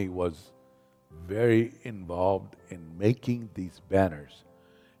 Bonnie was very involved in making these banners.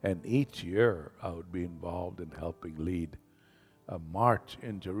 And each year I would be involved in helping lead a march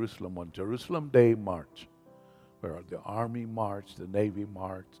in Jerusalem, on Jerusalem Day March, where the Army marched, the Navy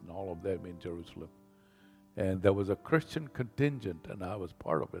marched, and all of them in Jerusalem. And there was a Christian contingent, and I was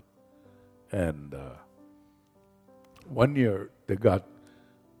part of it. And one year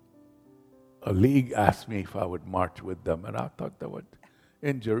a league asked me if I would march with them, and I thought they would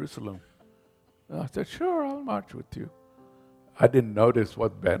in Jerusalem. And I said, sure, I'll march with you. I didn't notice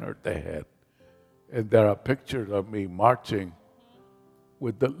what banner they had. And there are pictures of me marching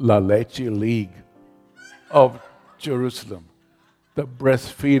with the La Leche League of Jerusalem, the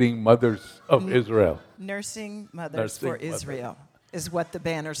breastfeeding mothers of Israel. Nursing Mothers for Israel is what the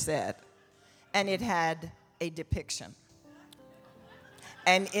banner said. And it had a depiction.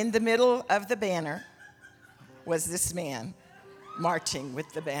 And in the middle of the banner was this man marching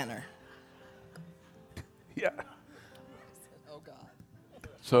with the banner. Yeah. Oh, God.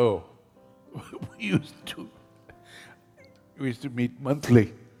 So we used to meet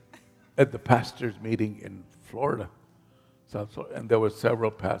monthly at the pastors' meeting in Florida. And there were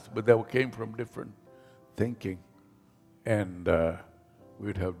several pastors, but they came from different thinking. And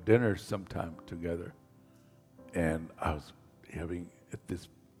we'd have dinners sometime together. And I was having at this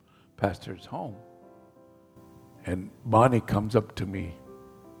pastor's home. And Bonnie comes up to me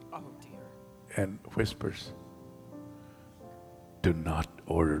and whispers, do not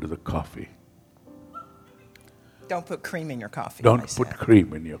order the coffee. Don't put cream in your coffee. Don't put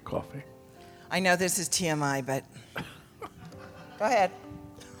cream in your coffee. I know this is TMI, but go ahead.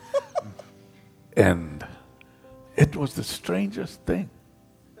 And it was the strangest thing.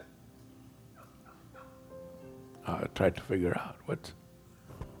 I tried to figure out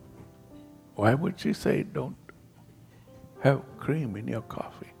why would she say don't have cream in your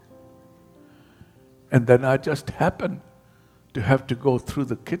coffee? And then I just happened to have to go through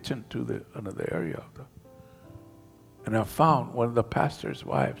the kitchen to another area. And I found one of the pastor's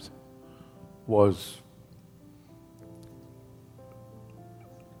wives was,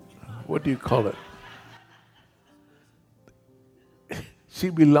 what do you call it? She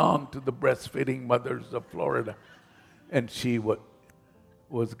belonged to the breastfeeding mothers of Florida. And she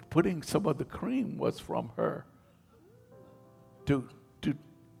was putting some of the cream was from her to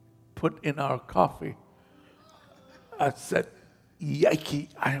put in our coffee. I said, yikes,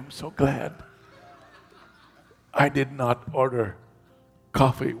 I am so glad I did not order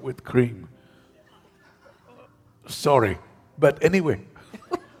coffee with cream. Sorry. But anyway.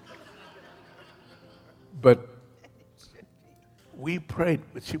 But we prayed.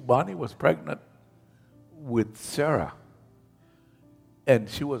 Bonnie was pregnant with Sarah. And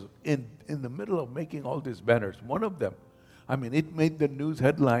she was in the middle of making all these banners. One of them, it made the news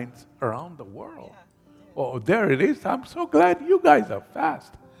headlines around the world. Yeah. Oh, there it is. I'm so glad you guys are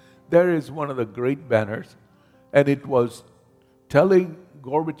fast. There is one of the great banners. And it was telling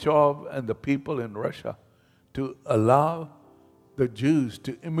Gorbachev and the people in Russia to allow the Jews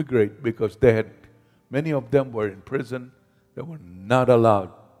to immigrate because many of them were in prison. They were not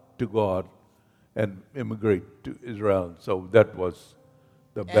allowed to go out and immigrate to Israel. So that was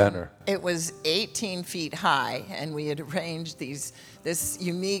the banner. It was 18 feet high, and we had arranged this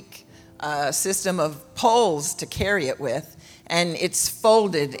unique system of poles to carry it with, and it's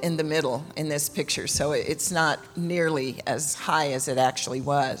folded in the middle in this picture, so it's not nearly as high as it actually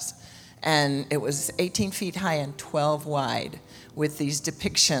was. And it was 18 feet high and 12 wide, with these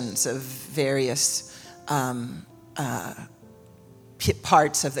depictions of various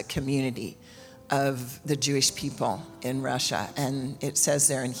parts of the community of the Jewish people in Russia. And it says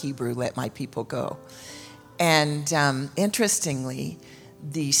there in Hebrew, "Let my people go." And interestingly,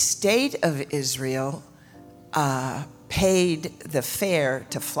 the state of Israel paid the fare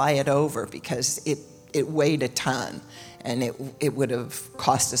to fly it over because it weighed a ton, and it would have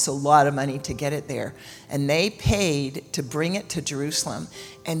cost us a lot of money to get it there. And they paid to bring it to Jerusalem.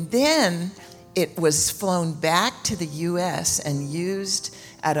 And then it was flown back to the U.S. and used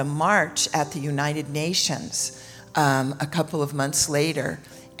at a march at the United Nations a couple of months later.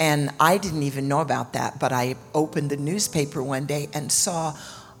 And I didn't even know about that, but I opened the newspaper one day and saw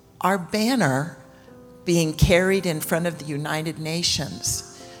our banner being carried in front of the United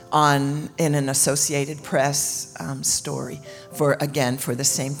Nations in an Associated Press story for the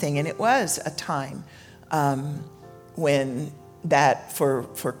same thing. And it was a time when that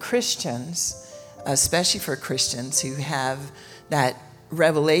for Christians, especially for Christians who have that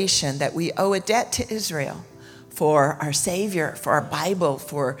revelation that we owe a debt to Israel for our Savior, for our Bible,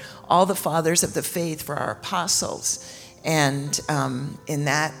 for all the fathers of the faith, for our apostles. And in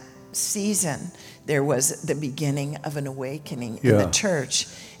that season, there was the beginning of an awakening in the church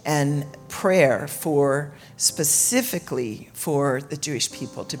and prayer specifically for the Jewish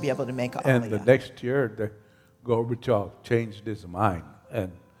people to be able to make Aliyah. And the next year, the Gorbachev changed his mind,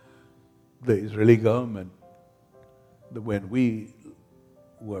 and the Israeli government, when we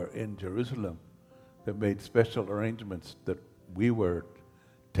were in Jerusalem, they made special arrangements that we were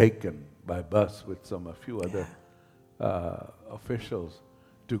taken by bus with a few other officials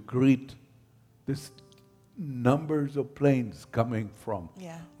to greet this numbers of planes coming from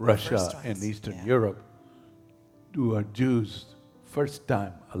Russia and Eastern Europe, who are Jews, first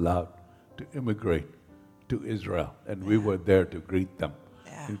time allowed to immigrate to Israel. And we were there to greet them.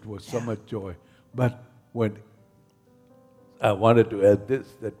 It was so much joy. But when I wanted to add this,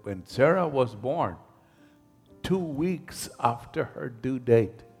 that when Sarah was born, 2 weeks after her due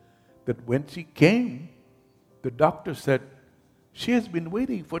date, that when she came, the doctor said, she has been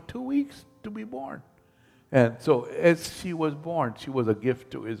waiting for 2 weeks to be born. And so as she was born, she was a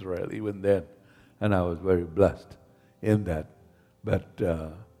gift to Israel even then. And I was very blessed in that. But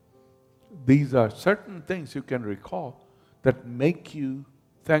these are certain things you can recall that make you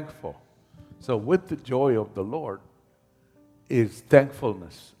thankful. So with the joy of the Lord is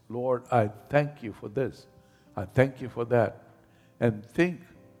thankfulness. Lord, I thank you for this. I thank you for that. And think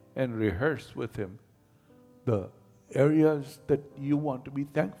and rehearse with Him the areas that you want to be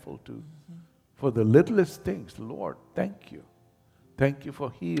thankful to. Mm-hmm. For the littlest things, Lord, thank you. Thank you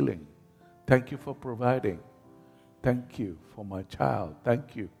for healing. Thank you for providing. Thank you for my child.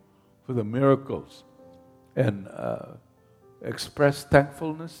 Thank you for the miracles. And express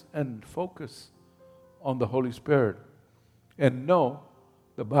thankfulness and focus on the Holy Spirit. And know,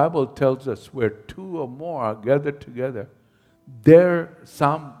 the Bible tells us where two or more are gathered together, there,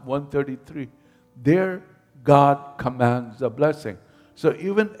 Psalm 133, there God commands a blessing. So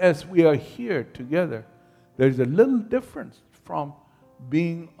even as we are here together, there's a little difference from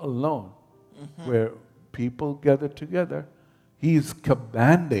being alone, where people gather together. He's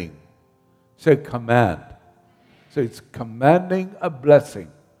commanding. Say command. So it's commanding a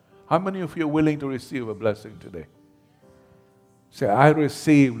blessing. How many of you are willing to receive a blessing today? Say, I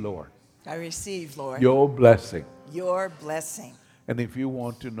receive, Lord. I receive, Lord. Your blessing. Your blessing. And if you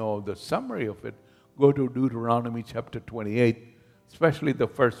want to know the summary of it, go to Deuteronomy chapter 28, especially the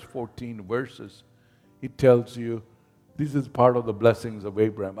first 14 verses. It tells you, this is part of the blessings of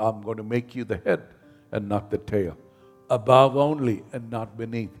Abraham. I'm going to make you the head and not the tail, above only and not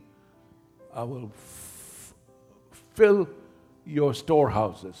beneath. I will fill your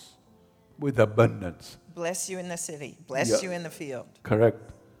storehouses with abundance. Bless you in the city. Bless you in the field.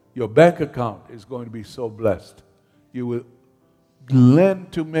 Correct. Your bank account is going to be so blessed. You will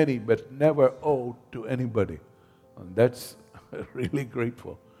lend to many but never owe to anybody. And that's really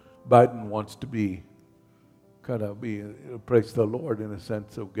grateful. Biden wants to be praise the Lord in a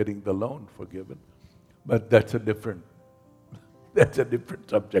sense of getting the loan forgiven. But that's a different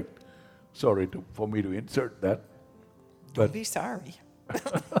subject. Sorry for me to insert that. But Don't be sorry.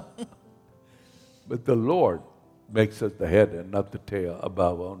 But the Lord makes us the head and not the tail,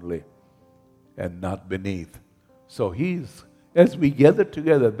 above only and not beneath. So as we gather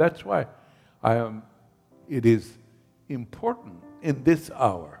together, that's why it is important in this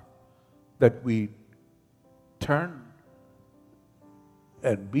hour that we turn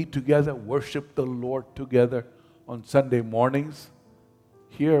and be together, worship the Lord together on Sunday mornings,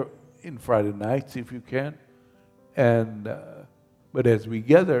 here in Friday nights if you can. But as we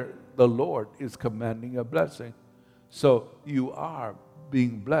gather, the Lord is commanding a blessing. So you are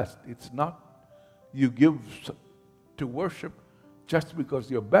being blessed. It's not you give to worship just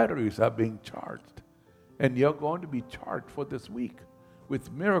because your batteries are being charged. And you're going to be charged for this week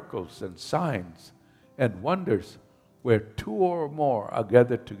with miracles and signs and wonders where two or more are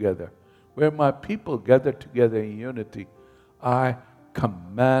gathered together. Where my people gather together in unity, I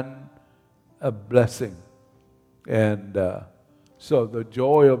command a blessing. And so the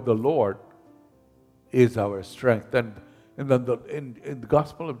joy of the Lord is our strength. And then in the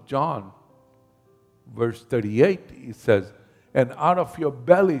Gospel of John, verse 38, he says, and out of your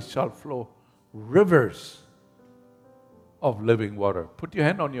belly shall flow rivers of living water. Put your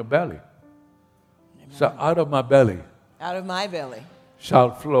hand on your belly. Amen. So out of my belly. Out of my belly.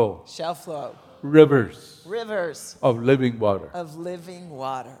 Shall flow. Shall flow. Rivers. Rivers. Of living water. Of living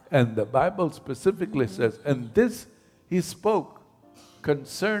water. And the Bible specifically says, and this he spoke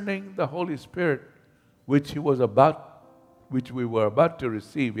concerning the Holy Spirit, which we were about to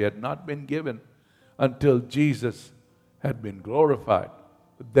receive. He had not been given until Jesus had been glorified.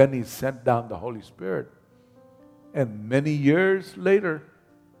 But then he sent down the Holy Spirit. And many years later,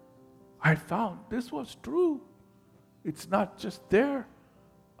 I found this was true. It's not just there.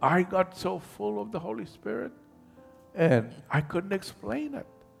 I got so full of the Holy Spirit, and I couldn't explain it.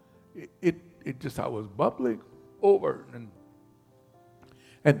 It just, I was bubbling over,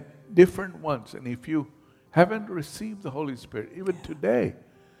 and different ones. And if you haven't received the Holy Spirit, even today,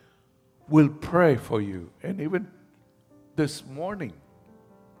 we'll pray for you. And even this morning,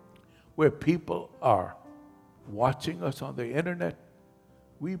 where people are watching us on the internet,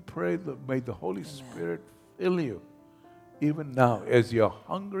 we pray that may the Holy Spirit fill you. Even now, as you're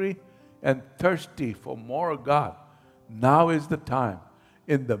hungry and thirsty for more of God, now is the time.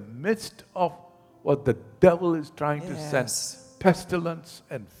 In the midst of what the devil is trying to send, pestilence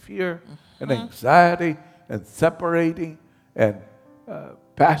and fear and anxiety and separating, and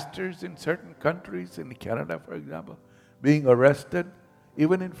pastors in certain countries, in Canada, for example, being arrested,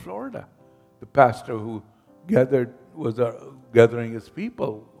 even in Florida. The pastor who was gathering his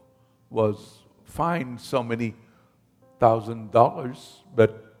people was fined so many $1,000,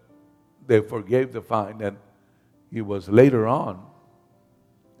 but they forgave the fine, and he was later on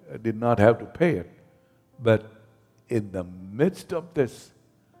did not have to pay it. But in the midst of this,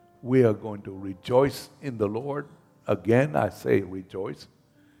 we are going to rejoice in the Lord. Again, I say rejoice,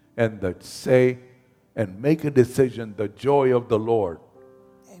 and say and make a decision. The joy of the Lord,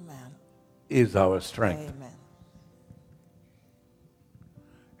 amen, is our strength. Amen.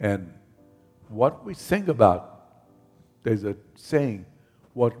 And what we sing about, there's a saying,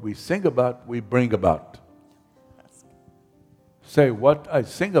 what we sing about, we bring about. Say, what I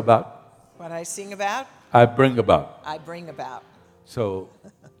sing about. What I sing about. I bring about. I bring about. So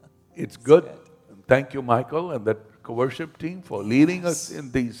it's good. Thank you, Michael, and the worship team for leading us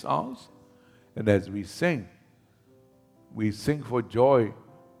in these songs. And as we sing for joy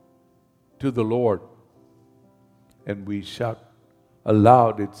to the Lord. And we shout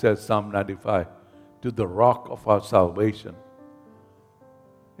aloud, it says Psalm 95, to the rock of our salvation.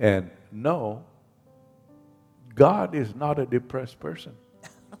 And no, God is not a depressed person.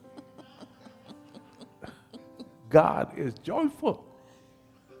 God is joyful.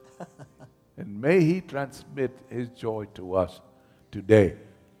 And may He transmit His joy to us today.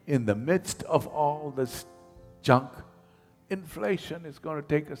 In the midst of all this junk, inflation is going to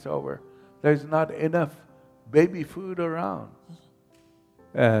take us over. There's not enough baby food around.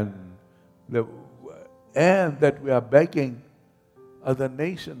 And that we are begging other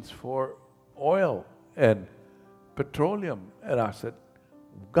nations for oil and petroleum. And I said,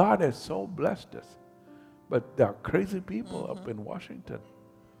 God has so blessed us. But there are crazy people up in Washington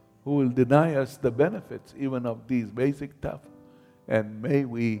who will deny us the benefits even of these basic stuff. And may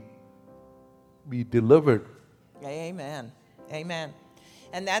we be delivered. Amen. Amen.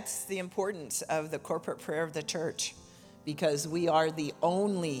 And that's the importance of the corporate prayer of the church, because we are the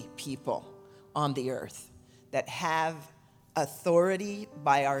only people on the earth that have authority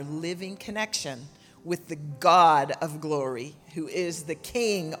by our living connection with the God of glory, who is the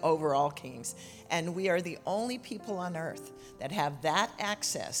King over all kings. And we are the only people on earth that have that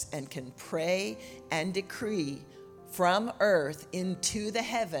access and can pray and decree from earth into the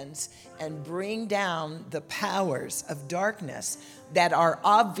heavens and bring down the powers of darkness that are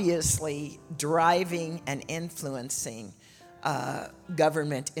obviously driving and influencing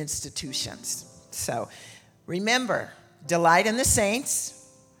government institutions. So remember, delight in the saints.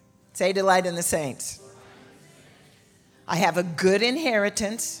 Say, delight in the saints. I have a good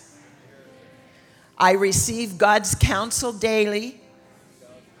inheritance. I receive God's counsel daily.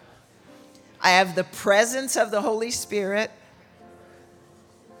 I have the presence of the Holy Spirit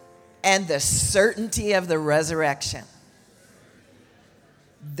and the certainty of the resurrection.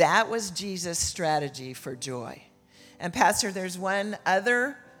 That was Jesus' strategy for joy. And Pastor, there's one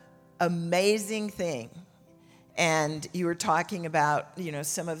other amazing thing. And you were talking about,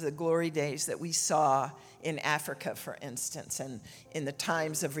 some of the glory days that we saw in Africa, for instance, and in the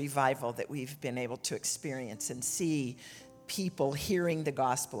times of revival that we've been able to experience and see people hearing the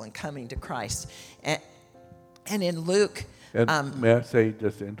gospel and coming to Christ. And in Luke... And may I say,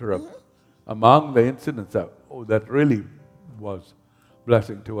 just to interrupt, among the incidents that really was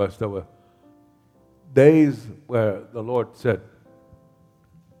blessing to us, there were days where the Lord said,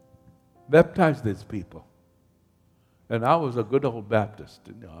 baptize these people. And I was a good old Baptist.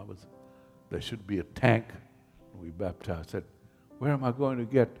 There should be a tank. We baptized. I said, where am I going to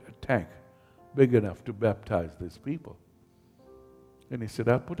get a tank big enough to baptize these people? And he said,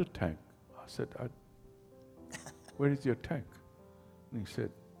 I'll put a tank. I said, where is your tank? And he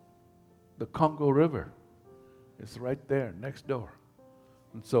said, the Congo River is right there, next door.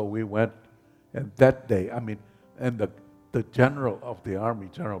 And so we went, and that day, and the general of the army,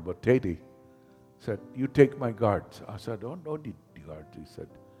 General Boteti, said, you take my guards. I said, don't need guards. He said,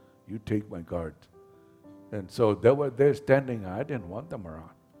 you take my guards. And so they were there standing. I didn't want them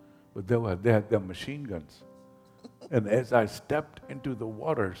around, but they had their machine guns. And as I stepped into the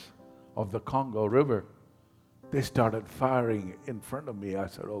waters of the Congo River, they started firing in front of me. I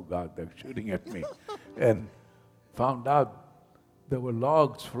said, oh God, they're shooting at me. And found out there were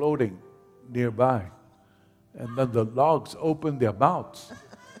logs floating nearby. And then the logs opened their mouths.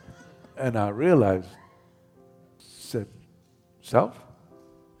 And I realized, said, self,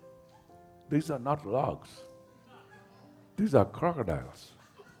 these are not logs. These are crocodiles.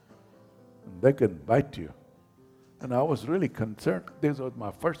 And they can bite you. And I was really concerned. This was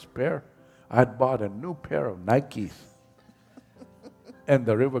my first pair. I had bought a new pair of Nikes. And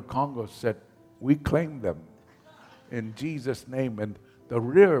the River Congo said, we claim them in Jesus' name. And the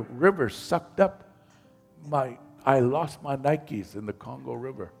river sucked up I lost my Nikes in the Congo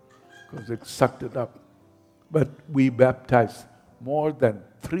River because it sucked it up. But we baptized more than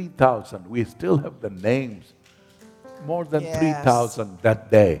 3,000. We still have the names. More than 3,000 that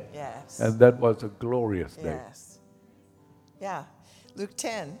day. Yes. And that was a glorious day. Yes. Yeah. Luke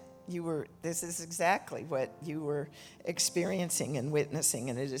 10, this is exactly what you were experiencing and witnessing,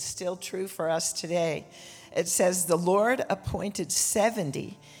 and it is still true for us today. It says, the Lord appointed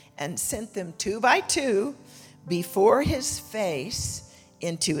 70 and sent them 2 by 2 before his face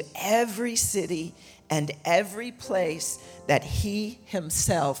into every city and every place that he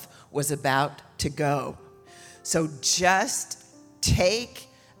himself was about to go. So just take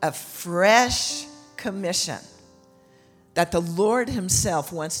a fresh commission that the Lord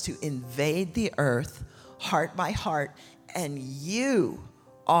himself wants to invade the earth heart by heart, and you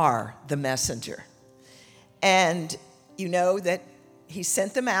are the messenger. And you know that he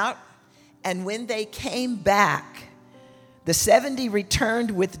sent them out, and when they came back, the 70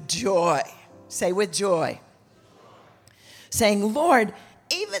 returned with joy. Say, with joy. Saying, Lord,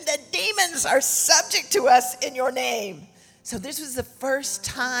 even the demons are subject to us in your name. So this was the first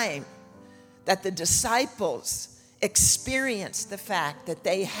time that the disciples experienced the fact that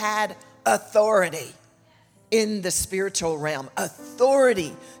they had authority in the spiritual realm,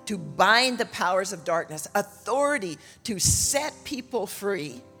 authority to bind the powers of darkness, authority to set people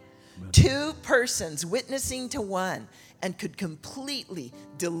free. 2 persons witnessing to one and could completely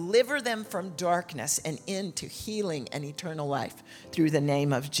deliver them from darkness and into healing and eternal life through the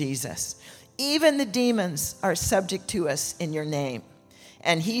name of Jesus. Even the demons are subject to us in your name.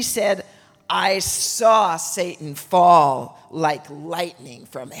 And he said, I saw Satan fall like lightning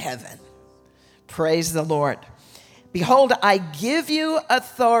from heaven. Praise the Lord. Behold, I give you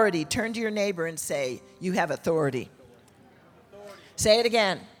authority. Turn to your neighbor and say, you have authority. Say it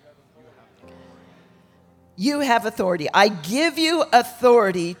again. You have authority. I give you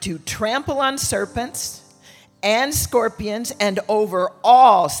authority to trample on serpents and scorpions and over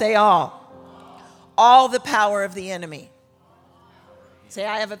all, say all the power of the enemy. Say,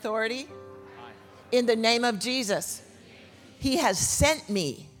 I have authority. In the name of Jesus, he has sent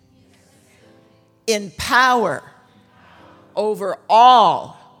me in power over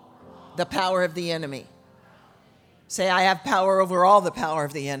all the power of the enemy. Say, I have power over all the power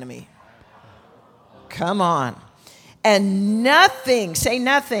of the enemy. Come on. And nothing, say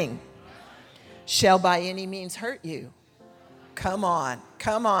nothing, shall by any means hurt you. Come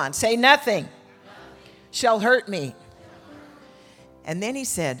on. Say nothing shall hurt me. And then he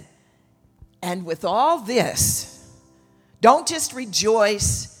said, and with all this, don't just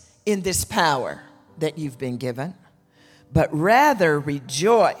rejoice in this power that you've been given, but rather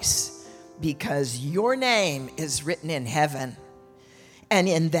rejoice because your name is written in heaven. And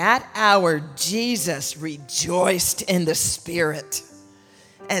in that hour, Jesus rejoiced in the Spirit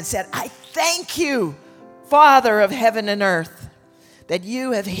and said, I thank you, Father of heaven and earth, that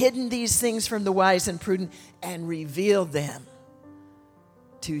you have hidden these things from the wise and prudent and revealed them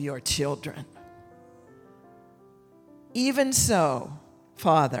to your children. Even so,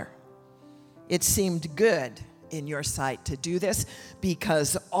 Father, it seemed good in your sight to do this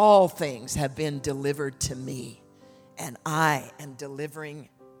because all things have been delivered to me, and I am delivering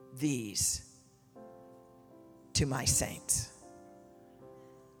these to my saints.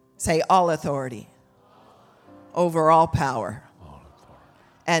 Say, all authority over all power,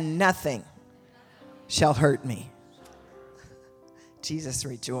 and nothing shall hurt me. Jesus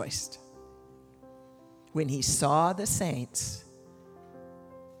rejoiced when he saw the saints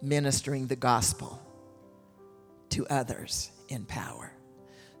ministering the gospel to others in power.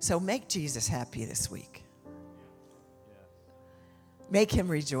 So make Jesus happy this week. Make him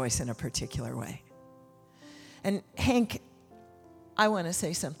rejoice in a particular way. And Hank, I want to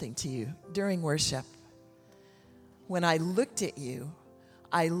say something to you. During worship, when I looked at you,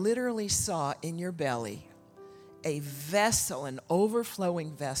 I literally saw in your belly a vessel, an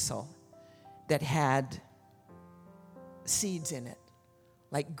overflowing vessel that had seeds in it,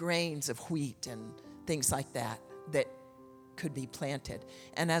 like grains of wheat and things like that, that could be planted.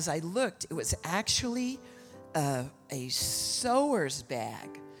 And as I looked, it was actually a sower's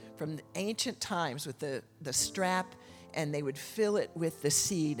bag from the ancient times with the strap, and they would fill it with the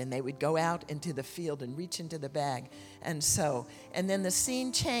seed, and they would go out into the field and reach into the bag and sow. And then the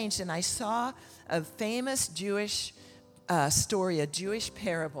scene changed, and I saw a famous Jewish story, a Jewish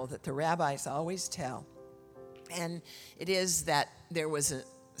parable that the rabbis always tell. And it is that there was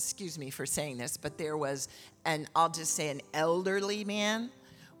excuse me for saying this, but there was I'll just say an elderly man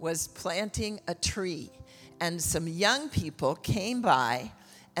was planting a tree, and some young people came by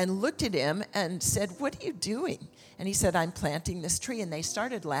and looked at him and said, "What are you doing?" And he said, "I'm planting this tree." And they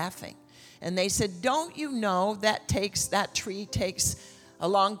started laughing. And they said, "Don't you know that tree takes a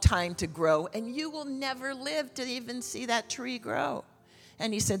long time to grow, and you will never live to even see that tree grow?"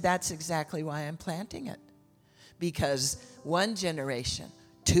 And he said, "That's exactly why I'm planting it. Because 1 generation,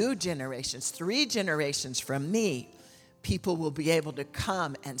 2 generations, 3 generations from me, people will be able to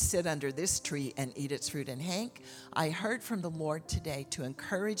come and sit under this tree and eat its fruit." And Hank, I heard from the Lord today to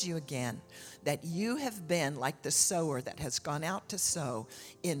encourage you again that you have been like the sower that has gone out to sow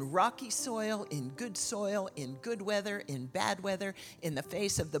in rocky soil, in good weather, in bad weather, in the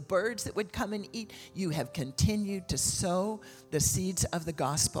face of the birds that would come and eat. You have continued to sow the seeds of the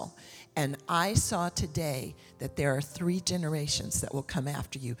gospel. And I saw today that there are 3 generations that will come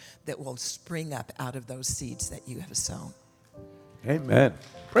after you that will spring up out of those seeds that you have sown. Amen.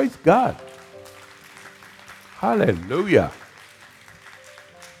 Praise God. Hallelujah.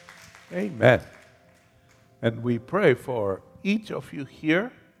 Amen. And we pray for each of you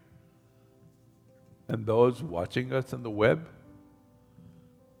here and those watching us on the web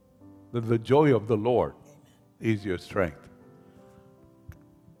that the joy of the Lord is your strength.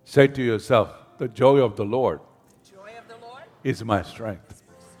 Say to yourself, the joy of the Lord, is my strength.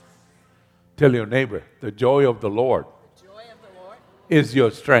 Tell your neighbor, the joy of the Lord, is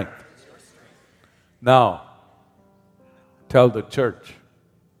your strength. Now, tell the church,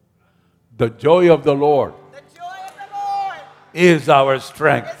 the joy of the Lord, is our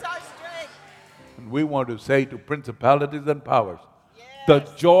strength. And we want to say to principalities and powers, the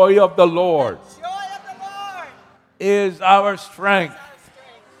joy of the Lord, is our strength.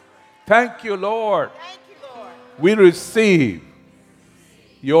 Thank you, Lord. We receive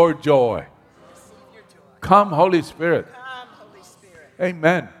your joy. Come, Holy Spirit.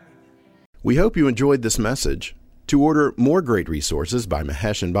 Amen. We hope you enjoyed this message. To order more great resources by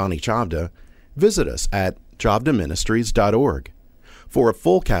Mahesh and Bonnie Chavda, visit us at chavdaministries.org. For a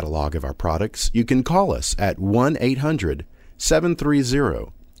full catalog of our products, you can call us at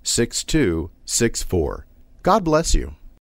 1-800-730-6264. God bless you.